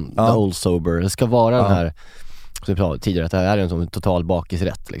liksom the old sober. Det ska vara den här, som vi pratade tidigare, att det här är en total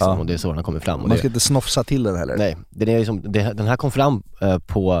bakisrätt liksom, och det är så den kommer fram. Och man ska inte snofsa till den heller. Nej, den här kom fram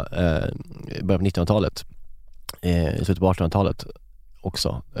på början på 1900-talet, i slutet på 1800-talet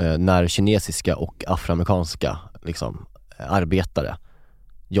också, när kinesiska och afroamerikanska liksom, arbetare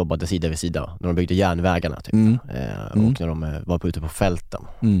jobbade sida vid sida när de byggde järnvägarna typ. Och när de var ute på fälten.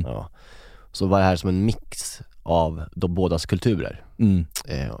 Så var det här som en mix av de bådas kulturer.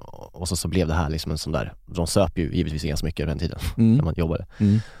 Och så blev det här liksom en sån där, de söp ju givetvis ganska mycket den tiden när man jobbade.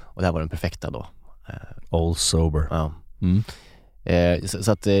 Och det här var den perfekta då. All sober.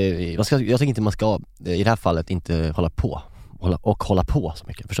 Så att jag tycker inte man ska i det här fallet inte hålla på så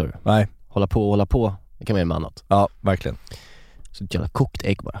mycket, förstår du? Nej. Hålla på, det kan man göra med annat. Ja, verkligen. Så ett jävla kokt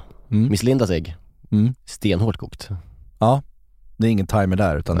ägg bara. Miss Lindas ägg. Stenhårt kokt. Ja, det är ingen timer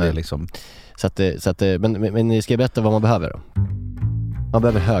där, utan det är liksom... Men ska jag berätta vad man behöver då? Man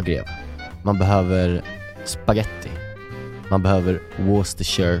behöver högrev. Man behöver spaghetti. Man behöver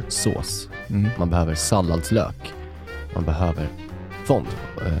Worcestershire sås. Man behöver salladslök. Man behöver fond.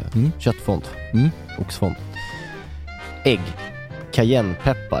 Köttfond. Oxfond. Ägg.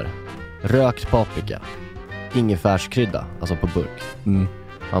 Cayennepeppar. Rökt paprika. Ingefärskrydda, alltså på burk.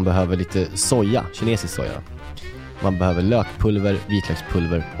 Man behöver lite soja, kinesisk soja. Man behöver lökpulver,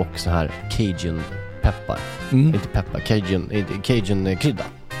 vitlökspulver och så här cajun peppar. Inte peppar, cajun krydda.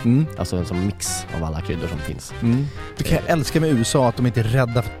 Alltså en sån mix av alla kryddor som finns. Det kan jag älska med USA, att de inte är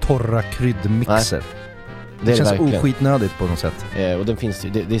rädda för torra kryddmixer. Det känns oskitnödigt på något sätt. Och den finns,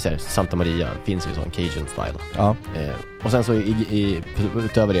 det är så här, Santa Maria finns ju sån cajun style. Ja. Och sen så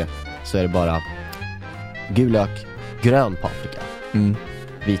utöver det så är det bara gul lök, grön paprika,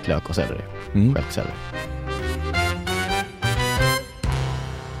 vitlök och selleri. Stjälkselleri.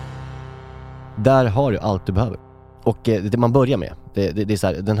 Där har du allt du behöver. Och det man börjar med, det är så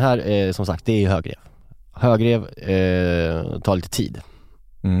här, den här som sagt, det är högrev. Högrev tar lite tid.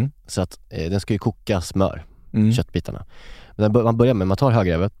 Så att den ska ju koka smör, köttbitarna. Men man börjar med, man tar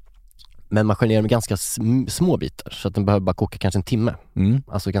högrevet, men man skär ner med ganska små bitar, så att den behöver bara koka kanske en timme.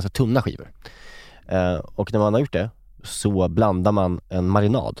 Alltså ganska tunna skivor. Och när man har gjort det så blandar man en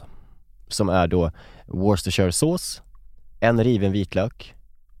marinad som är då Worcestershire sås, en riven vitlök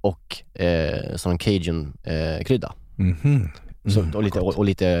och sån cajun krydda. Och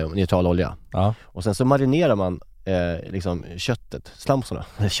lite neutral olja. Och sen så marinerar man liksom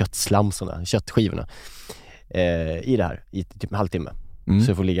köttskivorna i det här i typ en halvtimme. Så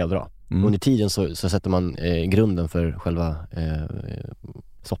det får ligga och dra. Under tiden så sätter man grunden för själva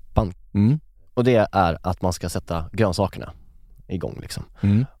soppan. Och det är att man ska sätta grönsakerna igång liksom.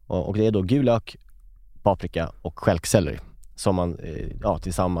 Och det är då gul lök, paprika och stjälkselleri som man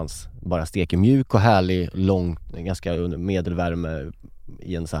tillsammans bara steker mjuk och härlig, lång, ganska under medelvärme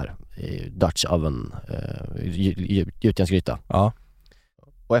i en så här Dutch oven gjutjärnsgryta. Ja.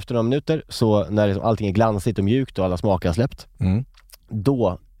 Och efter några minuter så när liksom allting är glansigt och mjukt och alla smaker har släppt,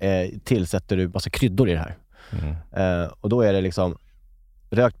 då tillsätter du massa kryddor i det här. Och då är det liksom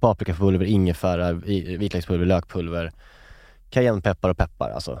rökt paprikapulver, ingefära, vitlökspulver, lökpulver, cayennepeppar och peppar,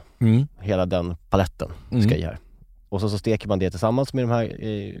 alltså hela den paletten ska i här. Och så steker man det tillsammans med de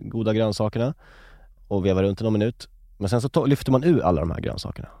här goda grönsakerna och vevar runt någon minut. Men sen så lyfter man ur alla de här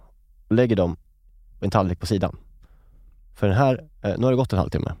grönsakerna och lägger dem på en tallrik på sidan. För den här, nu har det gått en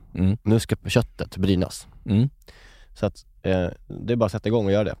halvtimme. Nu ska köttet brynas. Så att det är bara att sätta igång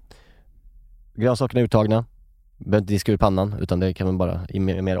och göra det. Grönsakerna är uttagna. Behöver inte diska ur pannan, utan det kan man bara i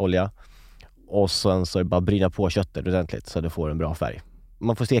mer olja. Och sen så är det bara bryna på köttet ordentligt så att det får en bra färg.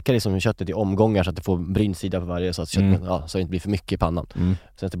 Man får steka det som köttet i omgångar så att det får brynsida på varje, så att köttet, så det inte blir för mycket i pannan.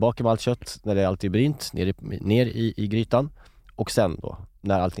 Sen tillbaka med allt kött när det alltid är brynt ner i grytan. Och sen då,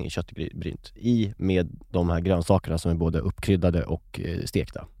 när allting är köttbrynt, i med de här grönsakerna som är både uppkryddade och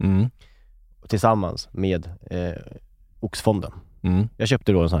stekta. Tillsammans med oxfonden. Jag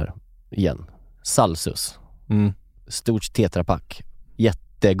köpte då en sån här, igen, salsus. Stort tetrapack.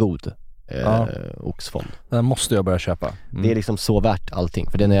 Jättegod oxfond. Den måste jag börja köpa. Det är liksom så värt allting,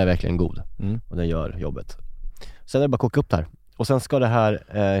 för den är verkligen god. Och den gör jobbet. Sen är det bara att koka upp det här. Och sen ska det här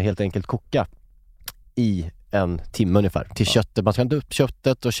helt enkelt koka i en timme ungefär till köttet. Man ska ta upp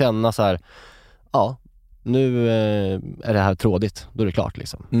köttet och känna så här, ja, nu är det här trådigt. Då är det klart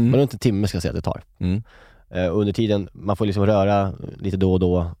liksom. Men runt en timme ska jag säga att det tar. Under tiden, man får liksom röra lite då och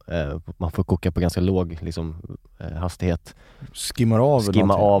då. Man får koka på ganska låg liksom, hastighet. Skimma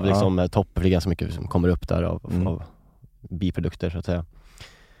av liksom, toppen, för det är ganska mycket som kommer upp där av biprodukter så att säga.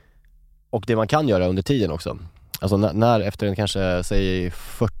 Och det man kan göra under tiden också, alltså när efter en kanske säg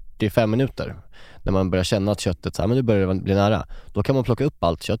 45 minuter, när man börjar känna att köttet så här, men nu börjar det bli nära, då kan man plocka upp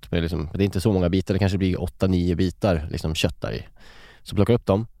allt kött med liksom, det är inte så många bitar, det kanske blir 8-9 bitar liksom, kött där i. Så plockar upp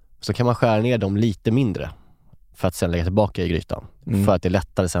dem, så kan man skära ner dem lite mindre för att sen lägga tillbaka i grytan. För att det är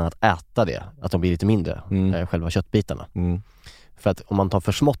lättare sen att äta det, att de blir lite mindre, själva köttbitarna. För att om man tar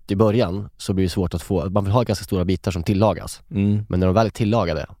för smått i början så blir det svårt att få, man vill ha ganska stora bitar som tillagas. Men när de väl är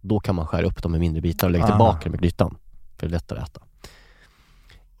tillagade, då kan man skära upp dem med mindre bitar och lägga tillbaka dem i grytan. För det är lättare att äta.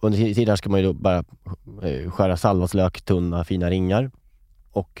 Under tiden ska man ju då bara skära salvatslök, tunna, fina ringar.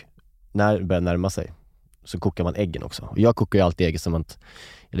 Och när det börjar närma sig så kokar man äggen också. Och jag kokar ju alltid ägg som att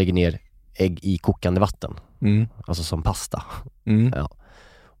jag lägger ner ägg i kokande vatten. Alltså som pasta. Ja.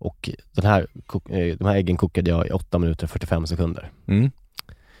 Och de här äggen kokade jag i 8 minuter 45 sekunder.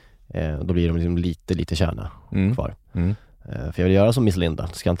 Då blir de liksom lite kärna kvar. För jag vill göra som Miss Linda.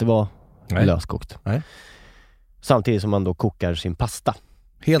 Det ska inte vara löskokt. Nej. Samtidigt som man då kokar sin pasta.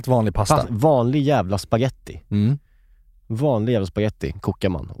 Helt vanlig pasta. Vanlig jävla spaghetti. Vanlig jävla spaghetti kokar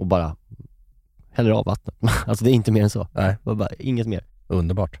man och bara häller av vattnet. Alltså det är inte mer än så. Nej. Bara, inget mer.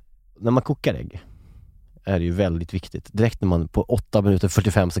 Underbart. När man kokar ägg är det ju väldigt viktigt. Direkt när man på 8 minuter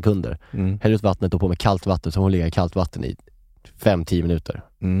 45 sekunder häller ut vattnet och på med kallt vatten, så hon ligger i kallt vatten i 5-10 minuter.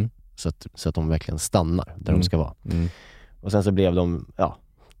 Så att de verkligen stannar där de ska vara. Och sen så blev de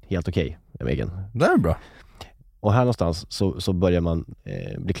helt okej med äggen. Det är bra. Och här någonstans så börjar man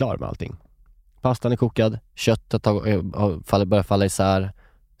bli klar med allting. Pastan är kokad, köttet börjar falla isär,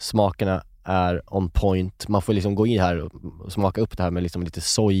 smakerna är on point. Man får liksom gå in här och smaka upp det här med liksom lite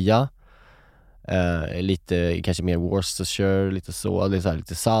soja, lite kanske mer Worcestershire, lite så,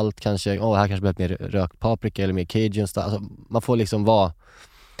 lite salt kanske. Här kanske behövs mer rökt paprika eller mer cajun. Alltså, man får liksom vara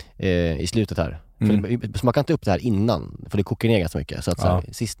i slutet här. För smaka inte upp det här innan, för det kokar ner ganska mycket. Så att så här,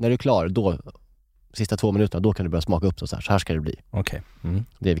 sist när du är klar, då sista 2 minuterna, då kan du börja smaka upp det så här ska det bli. Okej.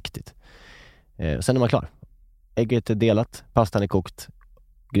 Det är viktigt. Sen är man klar. Ägget är delat, pastan är kokt,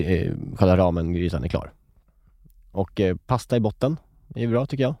 själva ramen, grytan är klar. Och pasta i botten är bra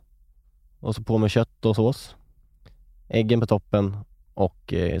tycker jag. Och så på med kött och sås. Äggen på toppen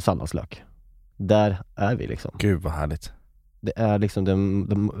och salladslök. Där är vi liksom. Gud vad härligt. Det är liksom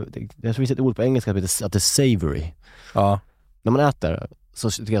jag tror finns ett ord på engelska att det är savory. Ja. När man äter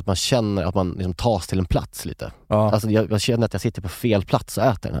så tycker jag att man känner att man liksom tas till en plats lite. Ja. Alltså jag känner att jag sitter på fel plats och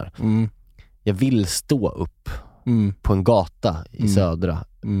äter den här. Jag vill stå upp på en gata i södra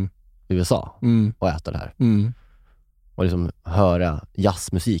USA och äta det här. och liksom höra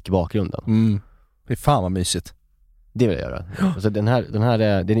jazzmusik i bakgrunden. Fy fan vad mysigt. Det vill jag göra. Alltså den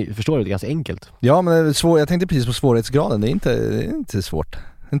här förstår du, det är ganska enkelt. Ja, men det är svår, jag tänkte precis på svårighetsgraden. Det är inte svårt.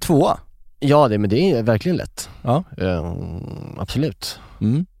 En 2. Ja, men det är verkligen lätt. Ja. Absolut.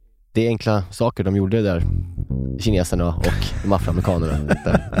 Det är enkla saker de gjorde där, kineserna och de afroamerikanerna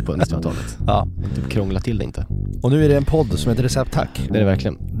där på 1900-talet. Ja. Typ krångla till det inte. Och nu är det en podd som heter Recept Tack. Det är det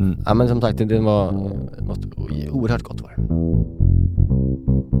verkligen. Ja, men som sagt, det var något oerhört gott var.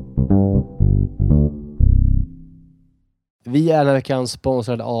 Vi är den här veckan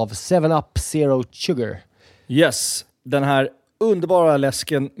sponsrade av 7-Up Zero Sugar. Yes, den här underbara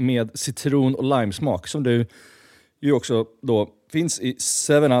läsken med citron- och limesmak som du ju också då finns i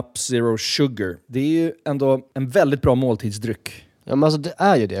 7-Up Zero Sugar. Det är ju ändå en väldigt bra måltidsdryck. Ja, men alltså det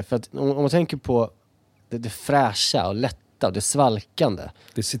är ju det. För att om man tänker på det fräscha och lätta och det svalkande.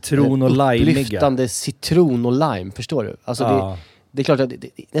 Det är citron och lime. Upplyftande citron och lime, förstår du? Alltså det är klart att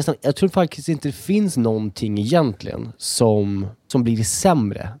nästan, jag tror faktiskt inte det finns någonting egentligen som blir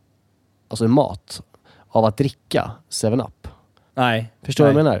sämre, alltså mat, av att dricka 7-Up. Nej. Förstår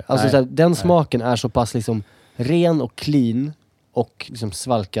du vad jag menar? Alltså så här, den smaken är så pass liksom ren och clean och liksom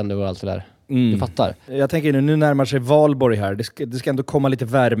svalkande och allt det där. Du fattar. Jag tänker nu närmar sig Valborg här. Det ska ändå komma lite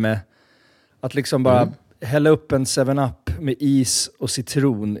värme. Att liksom bara hälla upp en 7-Up med is och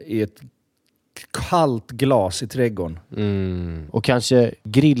citron i ett kallt glas i trädgården. Och kanske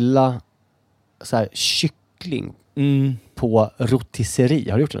grilla så här kyckling på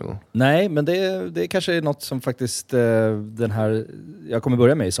rotisserie. Har du gjort det någon gång? Nej, men det kanske är något som faktiskt den här jag kommer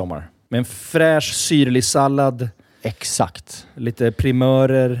börja med i sommar. Med en fräsch syrlig sallad. Exakt. Lite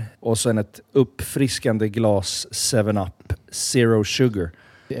primörer och sen ett uppfriskande glas 7-Up Zero Sugar.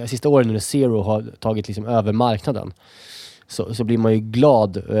 Sista åren när Zero har tagit liksom över marknaden så blir man ju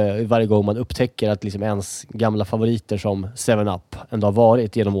glad varje gång man upptäcker att liksom ens gamla favoriter som 7-Up ändå har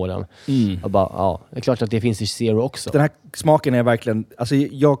varit genom åren. Och bara, det är klart att det finns i Zero också. Den här smaken är verkligen, alltså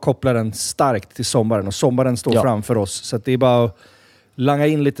jag kopplar den starkt till sommaren och sommaren står framför oss. Så att det är bara att langa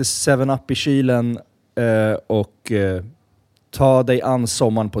in lite 7-Up i kylen och ta dig an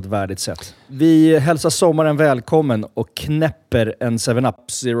sommaren på ett värdigt sätt. Vi hälsar sommaren välkommen och knäpper en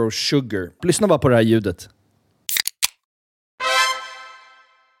 7-Up Zero Sugar. Lyssna bara på det här ljudet.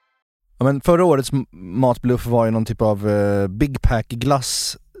 Ja, men förra årets matbluff var ju någon typ av Big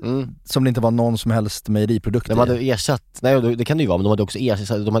Pack-glass som det inte var någon som helst mejeriprodukt de hade ersatt, nej det kan det ju vara, men de hade också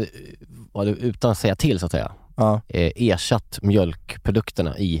ersatt, de hade utan att säga till så att säga, ersatt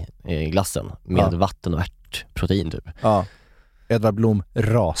mjölkprodukterna i glassen med vatten och ärtprotein typ. Ja. Edvard Blom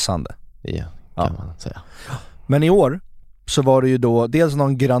rasande. Det kan man säga. Men i år så var det ju då dels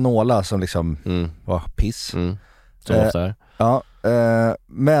någon granola som liksom var piss. Som ofta är. Ja,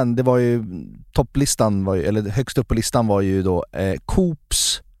 men det var ju topplistan var ju, eller högst upp på listan var ju då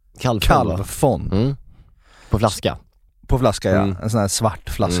Coops kalvfond. På flaska. På flaska, ja. En sån här svart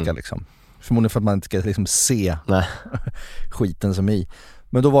flaska liksom. Förmodligen för att man inte ska liksom se skiten som i.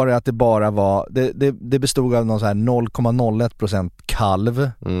 Men då var det att det bara var det bestod av någon så här 0,01%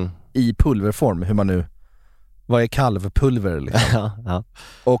 kalv i pulverform, hur man nu, vad är kalvpulver liksom.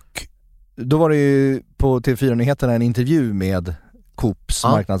 Och då var det ju på TV4-nyheterna en intervju med Coops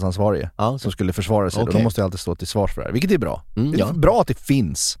marknadsansvarige som skulle försvara sig. Och de måste ju alltid stå till svars för det här, vilket är bra. Det är bra att det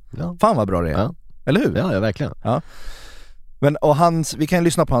finns. Fan vad bra det är. Eller hur? Ja, verkligen. Ja. Men, och vi kan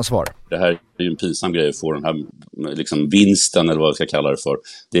lyssna på hans svar. Det här är ju en pinsam grej att få den här liksom vinsten, eller vad jag ska kalla det för.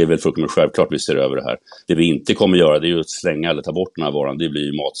 Det är väl fullkomligt självklart vi ser över det här. Det vi inte kommer göra, det är ju att slänga eller ta bort den här varan. Det blir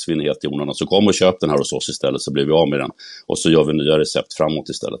ju matsvinn helt i onödan. Så kom och köp den här hos oss istället, så blir vi av med den. Och så gör vi nya recept framåt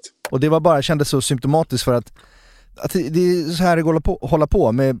istället. Och det var bara, kändes så symptomatiskt för att det är så här det går att hålla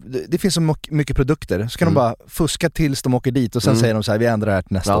på med. Det finns så mycket produkter. Så kan de bara fuska tills de åker dit och sen säger de så här, vi ändrar det här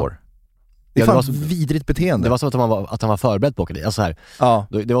till nästa år. Det var så vidrigt beteende. Det var som att han var förberedd på det. Alltså här,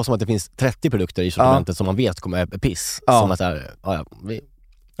 det var som att det finns 30 produkter i sortimentet som man vet kommer piss. Som att så här,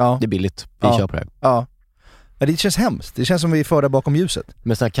 det är billigt, vi köper det. Ja, det känns hemskt. Det känns som vi är förda bakom ljuset.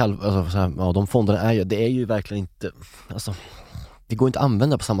 Men så här de fonderna det är ju verkligen inte, alltså, det går inte att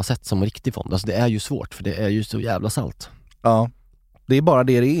använda på samma sätt som en riktig fond. Alltså det är ju svårt, för det är ju så jävla salt. Ja, det är bara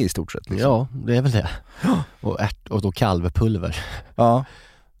det är i stort sett. Liksom. Ja, det är väl det. Och då kalvpulver. Ja.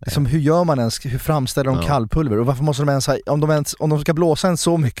 Liksom, hur framställer de kalvpulver? Och varför måste de ens om de ska blåsa en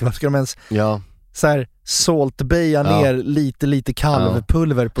så mycket, varför ska de ens så här saltbeja ner lite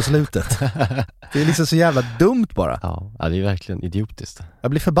kalvpulver på slutet? Det är liksom så jävla dumt bara. Ja, det är verkligen idiotiskt.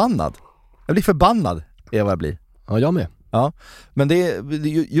 Jag blir förbannad är vad jag blir. Ja, jag med. Ja, men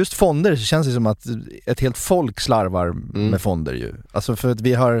just fonder så känns det som att ett helt folk slarvar med fonder ju. Alltså för att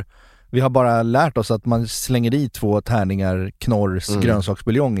vi har Vi har bara lärt oss att man slänger i 2 tärningar knorrs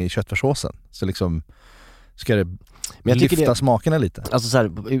grönsaksbuljong i köttfärssåsen. Så liksom ska det lyfta smakerna lite. Alltså så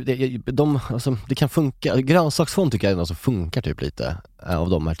här, det kan funka. Grönsaksfond tycker jag ändå funkar typ lite av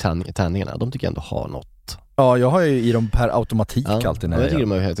de här tärningarna. De tycker jag ändå har något. Ja, jag har ju i dem per automatik alltid när jag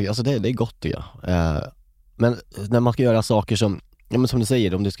tycker alltså det är gott tycker jag. Men när man ska göra saker som, ja, men som du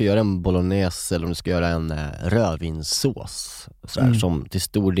säger, om du ska göra en bolognese eller om du ska göra en rödvinssås sådär, som till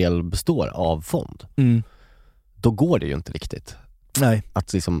stor del består av fond, då går det ju inte riktigt. Nej.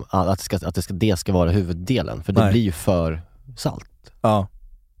 Att, liksom, det ska vara huvuddelen, för det blir ju för salt. Ja.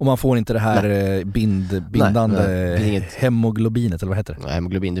 Och man får inte det här bindande hemoglobinet, eller vad heter det? Nej,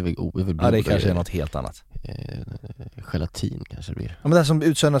 hemoglobin, det är väl blod. Ja, det kanske är något helt annat. Gelatin kanske det blir. Ja, men det här som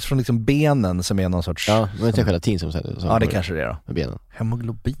utsöndras från liksom benen som är någon sorts... Ja, men inte gelatin som ja, det kanske det är då. Med benen.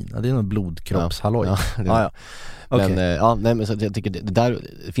 Hemoglobin, ja, det är någon blodkroppshalloj. Ja. Okay. Men så jag tycker det där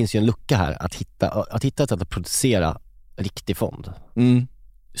finns ju en lucka här att hitta ett sätt att producera riktig fond.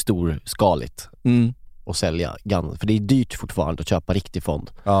 Storskaligt. Och sälja. För det är dyrt fortfarande att köpa riktig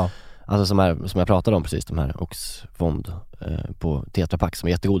fond. Ja. Alltså som jag pratade om precis, de här oxfond på Tetra Pak som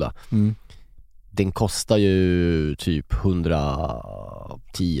är jättegoda. Den kostar ju typ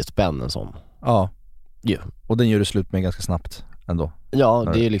 110 spänn en sån. Ja. Yeah. Och den gör du slut med ganska snabbt ändå. Ja,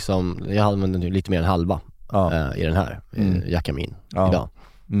 det är liksom, jag använder lite mer än halva i den här jackamin idag.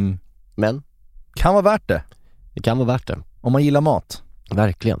 Men kan vara värt det. Det kan vara värt det. Om man gillar mat.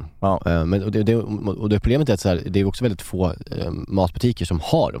 Verkligen. Ja. Men det problemet är att så här, det är också väldigt få matbutiker som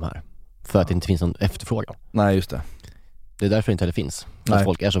har de här. För att det inte finns någon efterfrågan. Nej, just det. Det är därför det inte heller finns. Att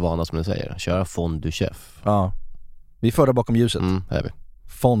folk är så vana, som du säger. Köra fond du chef. Ja. Vi är förda bakom ljuset. Är vi.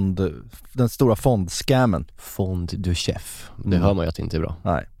 Den stora fondscammen. Fond du chef. Det hör man ju att det inte är bra.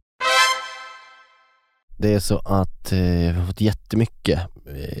 Nej. Det är så att jag har fått jättemycket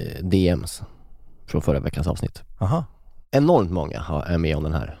DMs från förra veckans avsnitt. Aha. Enormt många är med om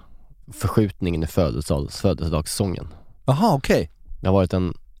den här förskjutningen i födelsedagssången. Aha, okej. Okay. Det har varit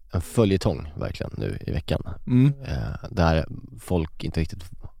en följetong verkligen nu i veckan. Där folk inte riktigt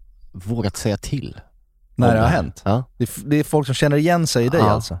vågat säga till. När det har hänt? Ja. Det är folk som känner igen sig i dig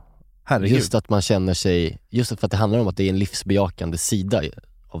alltså? Herregud. Just att man känner sig, just för att det handlar om att det är en livsbejakande sida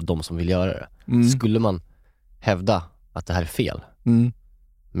av de som vill göra det. Skulle man hävda att det här är fel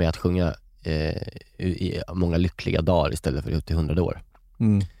med att sjunga i många lyckliga dagar istället för upp till 100 år.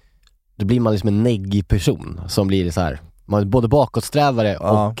 Då blir man liksom en neggig person som blir så här, man är både bakåtsträvare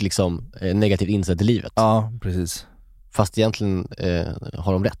och liksom negativt inställd i livet. Ja, precis. Fast egentligen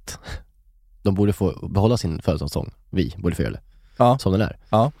har de rätt. De borde få behålla sin födelsedagssång. Vi borde få göra det. Ja. Som den är.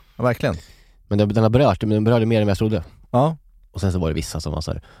 Ja, verkligen. Men den har berört, men den berörde mer än jag trodde. Ja. Och sen så var det vissa som var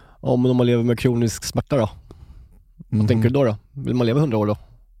så här, men om man lever med kronisk smärta då? Vad tänker du då? Vill man leva 100 år då?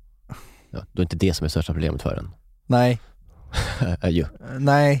 Ja, då är inte det som är största problemet för en. Nej. Ju.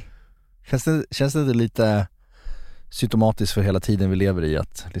 Nej. Känns det lite symptomatiskt för hela tiden vi lever i,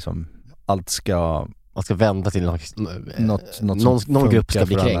 att liksom allt ska... Man ska vända till någon grupp ska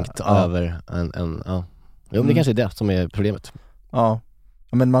bli kränkt över en ja. Jo, men det kanske är det som är problemet. Ja,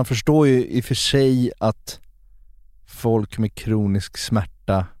 men man förstår ju i och för sig att folk med kronisk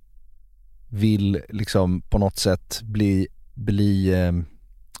smärta vill liksom på något sätt bli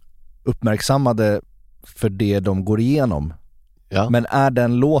uppmärksammade för det de går igenom. Ja. Men är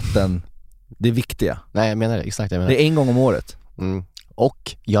den låten det viktiga? Nej, jag menar det, exakt. Det är en gång om året.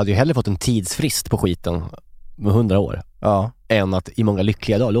 Och jag hade ju hellre fått en tidsfrist på skiten med 100 år än att i många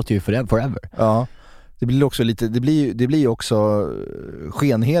lyckliga dagar låter ju forever. Ja. Det blir också lite, det blir också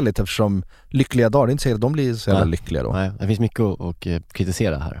skenheligt, eftersom lyckliga dagar, det är inte säkert att de blir så jävla lyckliga då. Nej, det finns mycket att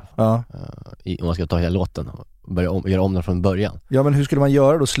kritisera här. Ja. Om man ska ta hela låten och göra om den från början. Ja, men hur skulle man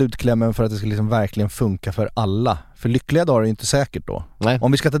göra då slutklämmen för att det ska liksom verkligen funka för alla? För lyckliga dagar är inte säkert då. Nej.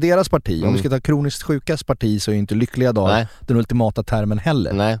 Om vi ska ta deras parti, om vi ska ta kroniskt sjukas parti, så är inte lyckliga dagar den ultimata termen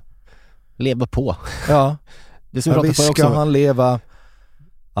heller. Nej. Leva på. Ja. Det som visst ska också han leva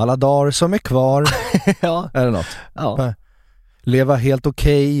alla dagar som är kvar. Ja. Är det något? Ja. Leva helt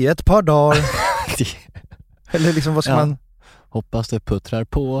okej ett par dagar. Eller liksom, vad ska man... Hoppas det puttrar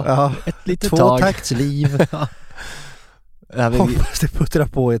på ett litet tag. Tvåtaktsliv. Hoppas det puttrar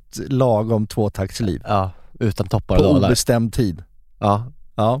på ett lagom tvåtaktsliv. Ja, utan toppar och dalar. På dalar. obestämd tid. Ja.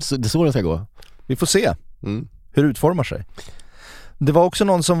 Så det är så det ska gå. Vi får se hur det utformar sig. Det var också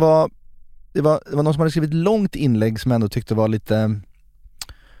någon som det var någon som hade skrivit ett långt inlägg som jag ändå tyckte var lite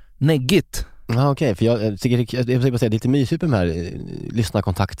neggigt. Ja, okej. För jag tycker bara säga, lite mysigt med de här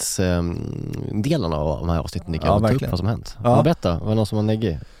lyssnarkontaktsdelarna av de här avsnitten. Ni kan ta upp vad som hänt. Ja. Berätta, var det någon som var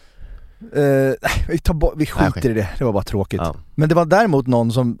neggig? Vi skiter i det. Det var bara tråkigt. Men det var däremot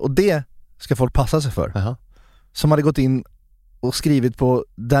någon som, och det ska folk passa sig för, som hade gått in och skrivit på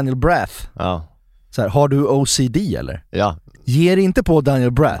Daniel Brath. Så här, har du OCD eller? Ge dig inte på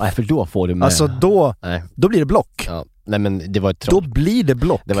Daniel Brath. Nej, för då får du med. Alltså då blir det block. Nej, men det var ett troll. Då blir det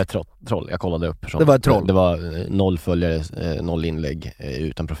block. Det var ett troll. Jag kollade upp. Det var ett troll. Det var 0 följare, 0 inlägg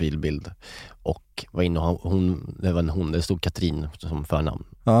utan profilbild. Och var inne och det stod Katrin som förnamn.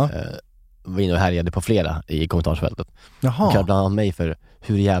 Var inne och härjade på flera i kommentarsfältet. Och kallade bland annat mig för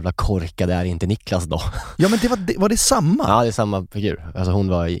hur jävla korkad är inte Niklas då? Ja, men var det samma? Ja, det är samma figur. Alltså hon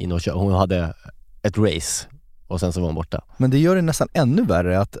var inne och hon hade ett race och sen så var hon borta. Men det gör det nästan ännu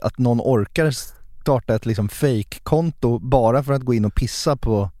värre att någon orkar starta ett liksom fake-konto bara för att gå in och pissa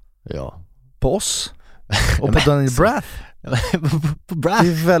på oss och på Daniel Brath. På Brath. Det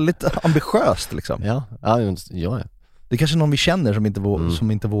är väldigt ambitiöst liksom. Ja. Det är kanske någon vi känner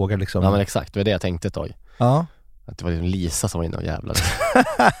som inte vågar liksom. Ja, men exakt, det var det jag tänkte ett tag. Ja. Att det var liksom Lisa som var inne och jävlade.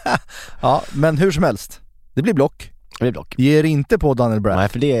 Ja, men hur som helst. Det blir block. Ger inte på Daniel Brath. Nej,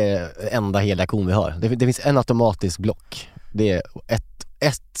 för det är enda hela kon vi har. Det finns en automatisk block. Det är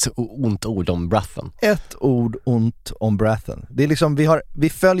ett ont ord om Brathen. Ett ord ont om Brathen. Det är liksom, vi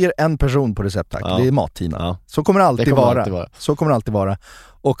följer en person på Receptack. Det är Mat-Tina. Så kommer det alltid vara. Så kommer det alltid vara.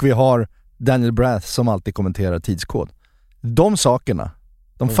 Och vi har Daniel Brath som alltid kommenterar tidskod. De sakerna,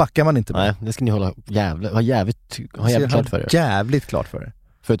 de fuckar man inte med. Nej, det ska ni ha jävligt klart för er. Jävligt klart för er.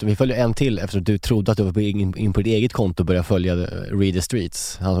 För vi följer en till eftersom du trodde att du var in på ditt eget konto och började följa Read the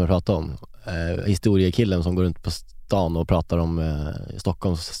Streets, han som vi pratade om. Historiekillen som går runt på stan och pratar om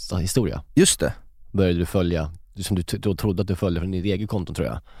Stockholms historia. Just det. Började du följa, som du trodde att du följde från ditt eget konto, tror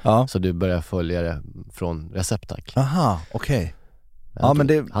jag. Ja. Så du började följa det från Receptack. Aha, okej.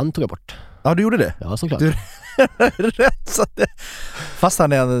 Han tog jag bort. Ja, du gjorde det? Ja, såklart. Du rätt så det. Fast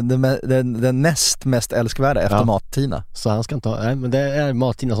han är den näst mest älskvärda efter Mat-Tina. Så han ska inte ha, nej, men det är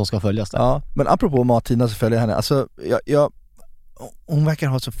Mat-Tina som ska följas där. Ja, men apropå Mat-Tina så följer jag henne. Alltså, hon verkar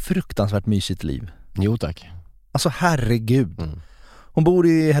ha ett så fruktansvärt mysigt liv. Jo, tack. Alltså, herregud. Hon bor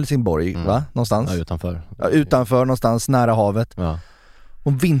i Helsingborg, va? Någonstans? Ja, utanför. Ja, utanför, någonstans nära havet. Ja.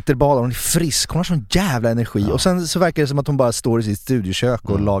 Hon vinterbadar, hon är frisk, hon har sån jävla energi. Och sen så verkar det som att hon bara står i sitt studiekök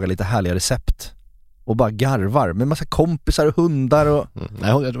och lagar lite härliga recept. Och bara garvar med massa kompisar och hundar och...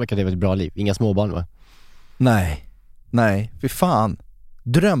 Nej, hon verkar leva ett bra liv. Inga småbarn, va? Nej, fy fan.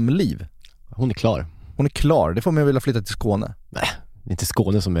 Drömliv. Hon är klar. Det får mig vilja flytta till Skåne. Nej, det är inte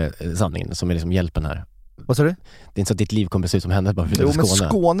Skåne som är sanningen, som är liksom hjälpen här. Vad sa du? Det är inte så att ditt liv kommer se ut som henne bara flytta till Skåne. Men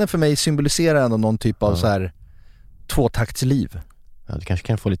Skåne för mig symboliserar ändå någon typ av så här tvåtaktsliv. Ja, du kanske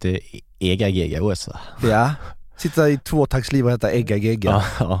kan få lite Äggagägga också. Ja, sitta i tvåtaktsliv och äta Äggagägga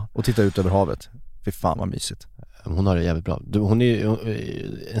och titta ut över havet. Fy fan vad mysigt. Hon har det jävligt bra. Hon är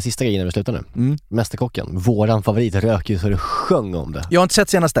en sista grej när vi slutar nu. Mästerkocken, våran favorit, röker så du sjöng om det. Jag har inte sett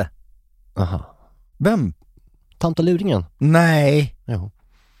senaste. Aha. Vem? Tanta Luringen. Nej. Jo.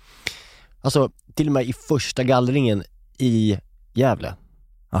 Alltså, till och med i första gallringen i Gävle.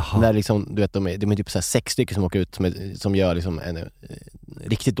 Aha. När liksom, du vet, de är typ så här 6 stycken som åker ut som gör liksom en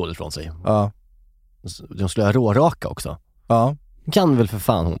riktigt dåligt från sig. Ja. De skulle ha råraka också. Ja. Kan väl för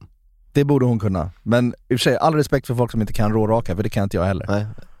fan hon. Det borde hon kunna. Men i och för sig, all respekt för folk som inte kan råraka, för det kan inte jag heller. Nej.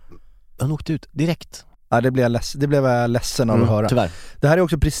 Han åkte ut direkt. Ja, det blev jag ledsen av att höra. Tyvärr. Det här är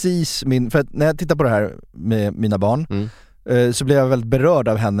också precis för att när jag tittar på det här med mina barn så blev jag väldigt berörd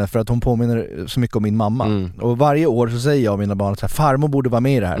av henne för att hon påminner så mycket om min mamma. Och varje år så säger jag och mina barn att så här, farmor borde vara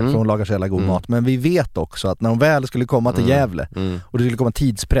med i det här för hon lagar så jävla god mat. Men vi vet också att när hon väl skulle komma till Gävle och det skulle komma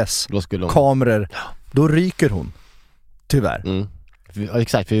tidspress, kameror, då ryker hon. Tyvärr.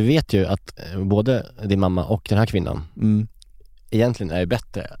 Exakt, för vi vet ju att både din mamma och den här kvinnan egentligen är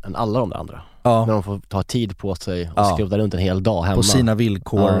bättre än alla de andra. Ja. När de får ta tid på sig och skrota runt en hel dag hemma. På sina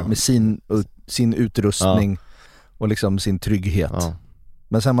villkor, med sin utrustning och liksom sin trygghet. Ja.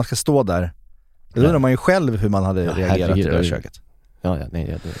 Men sen man ska stå där, då undrar man ju själv hur man hade reagerat i det där köket. Ja,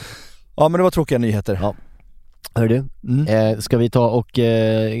 men det var tråkiga nyheter. Ja. Hör du, ska vi ta och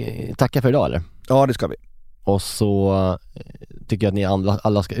tacka för idag eller? Ja, det ska vi. Och så tycker jag att ni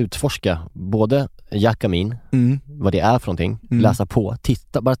alla ska utforska både Jackamin, vad det är för någonting, läsa på,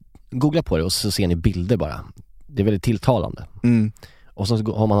 titta, bara googla på det och så ser ni bilder bara. Det är väldigt tilltalande. Och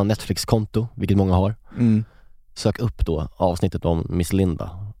så har man en Netflix-konto, vilket många har. Sök upp då avsnittet om Miss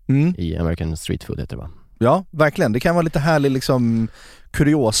Linda i American Street Food heter det, va? Ja, verkligen. Det kan vara lite härlig liksom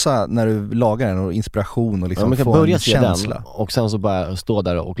kuriosa när du lagar den och inspiration och liksom man kan få börja en känsla. Den, och sen så bara stå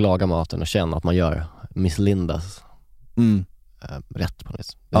där och laga maten och känna att man gör Miss Lindas rätt på något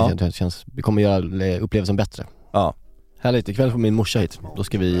vis. Det känns, vi kommer göra upplevelsen bättre. Ja. Härligt, ikväll får min morsa hit. Då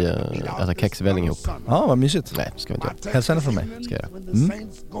ska vi äta kexvälling ihop. Ja, vad mysigt. Nej, ska vi inte göra. Hälsa henne från mig. Ska jag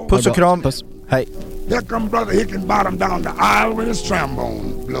göra. Puss och kram. Puss. Hej. Here come brother Hickenbottom down the aisle with his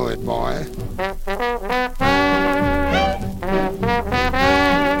trombone. Blow it, boy.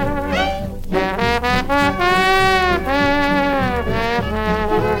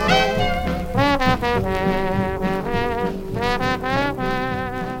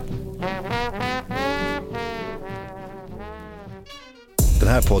 Den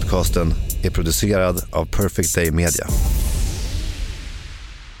här podcasten är producerad av Perfect Day Media.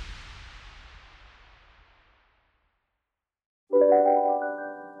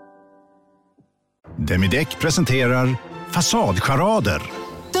 Demideck presenterar Fasadcharader.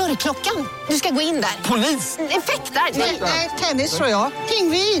 Dörrklockan. Du ska gå in där. Polis? Effektar? Nej, tennis tror jag.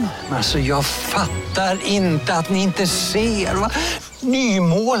 Pingvin. Alltså jag fattar inte att ni inte ser. Va?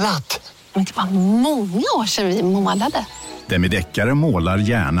 Nymålat. Men det var många år sedan vi målade. Demideckare målar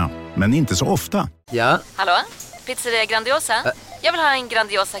gärna, men inte så ofta. Ja? Hallå? Pizzeria Grandiosa? Jag vill ha en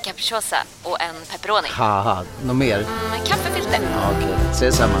Grandiosa capriciosa och en pepperoni. Haha, något mer? Kaffefilter. Ja, okej,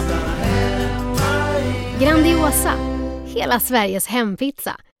 ses samma. Grandiosa, hela Sveriges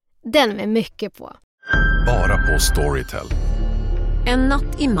hempizza. Den med mycket på. Bara på Storytel. En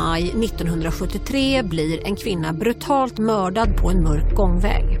natt i maj 1973 blir en kvinna brutalt mördad på en mörk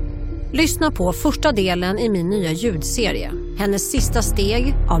gångväg. Lyssna på första delen i min nya ljudserie. Hennes sista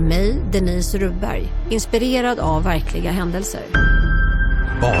steg av mig, Denise Rubberg. Inspirerad av verkliga händelser.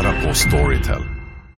 Bara på Storytel.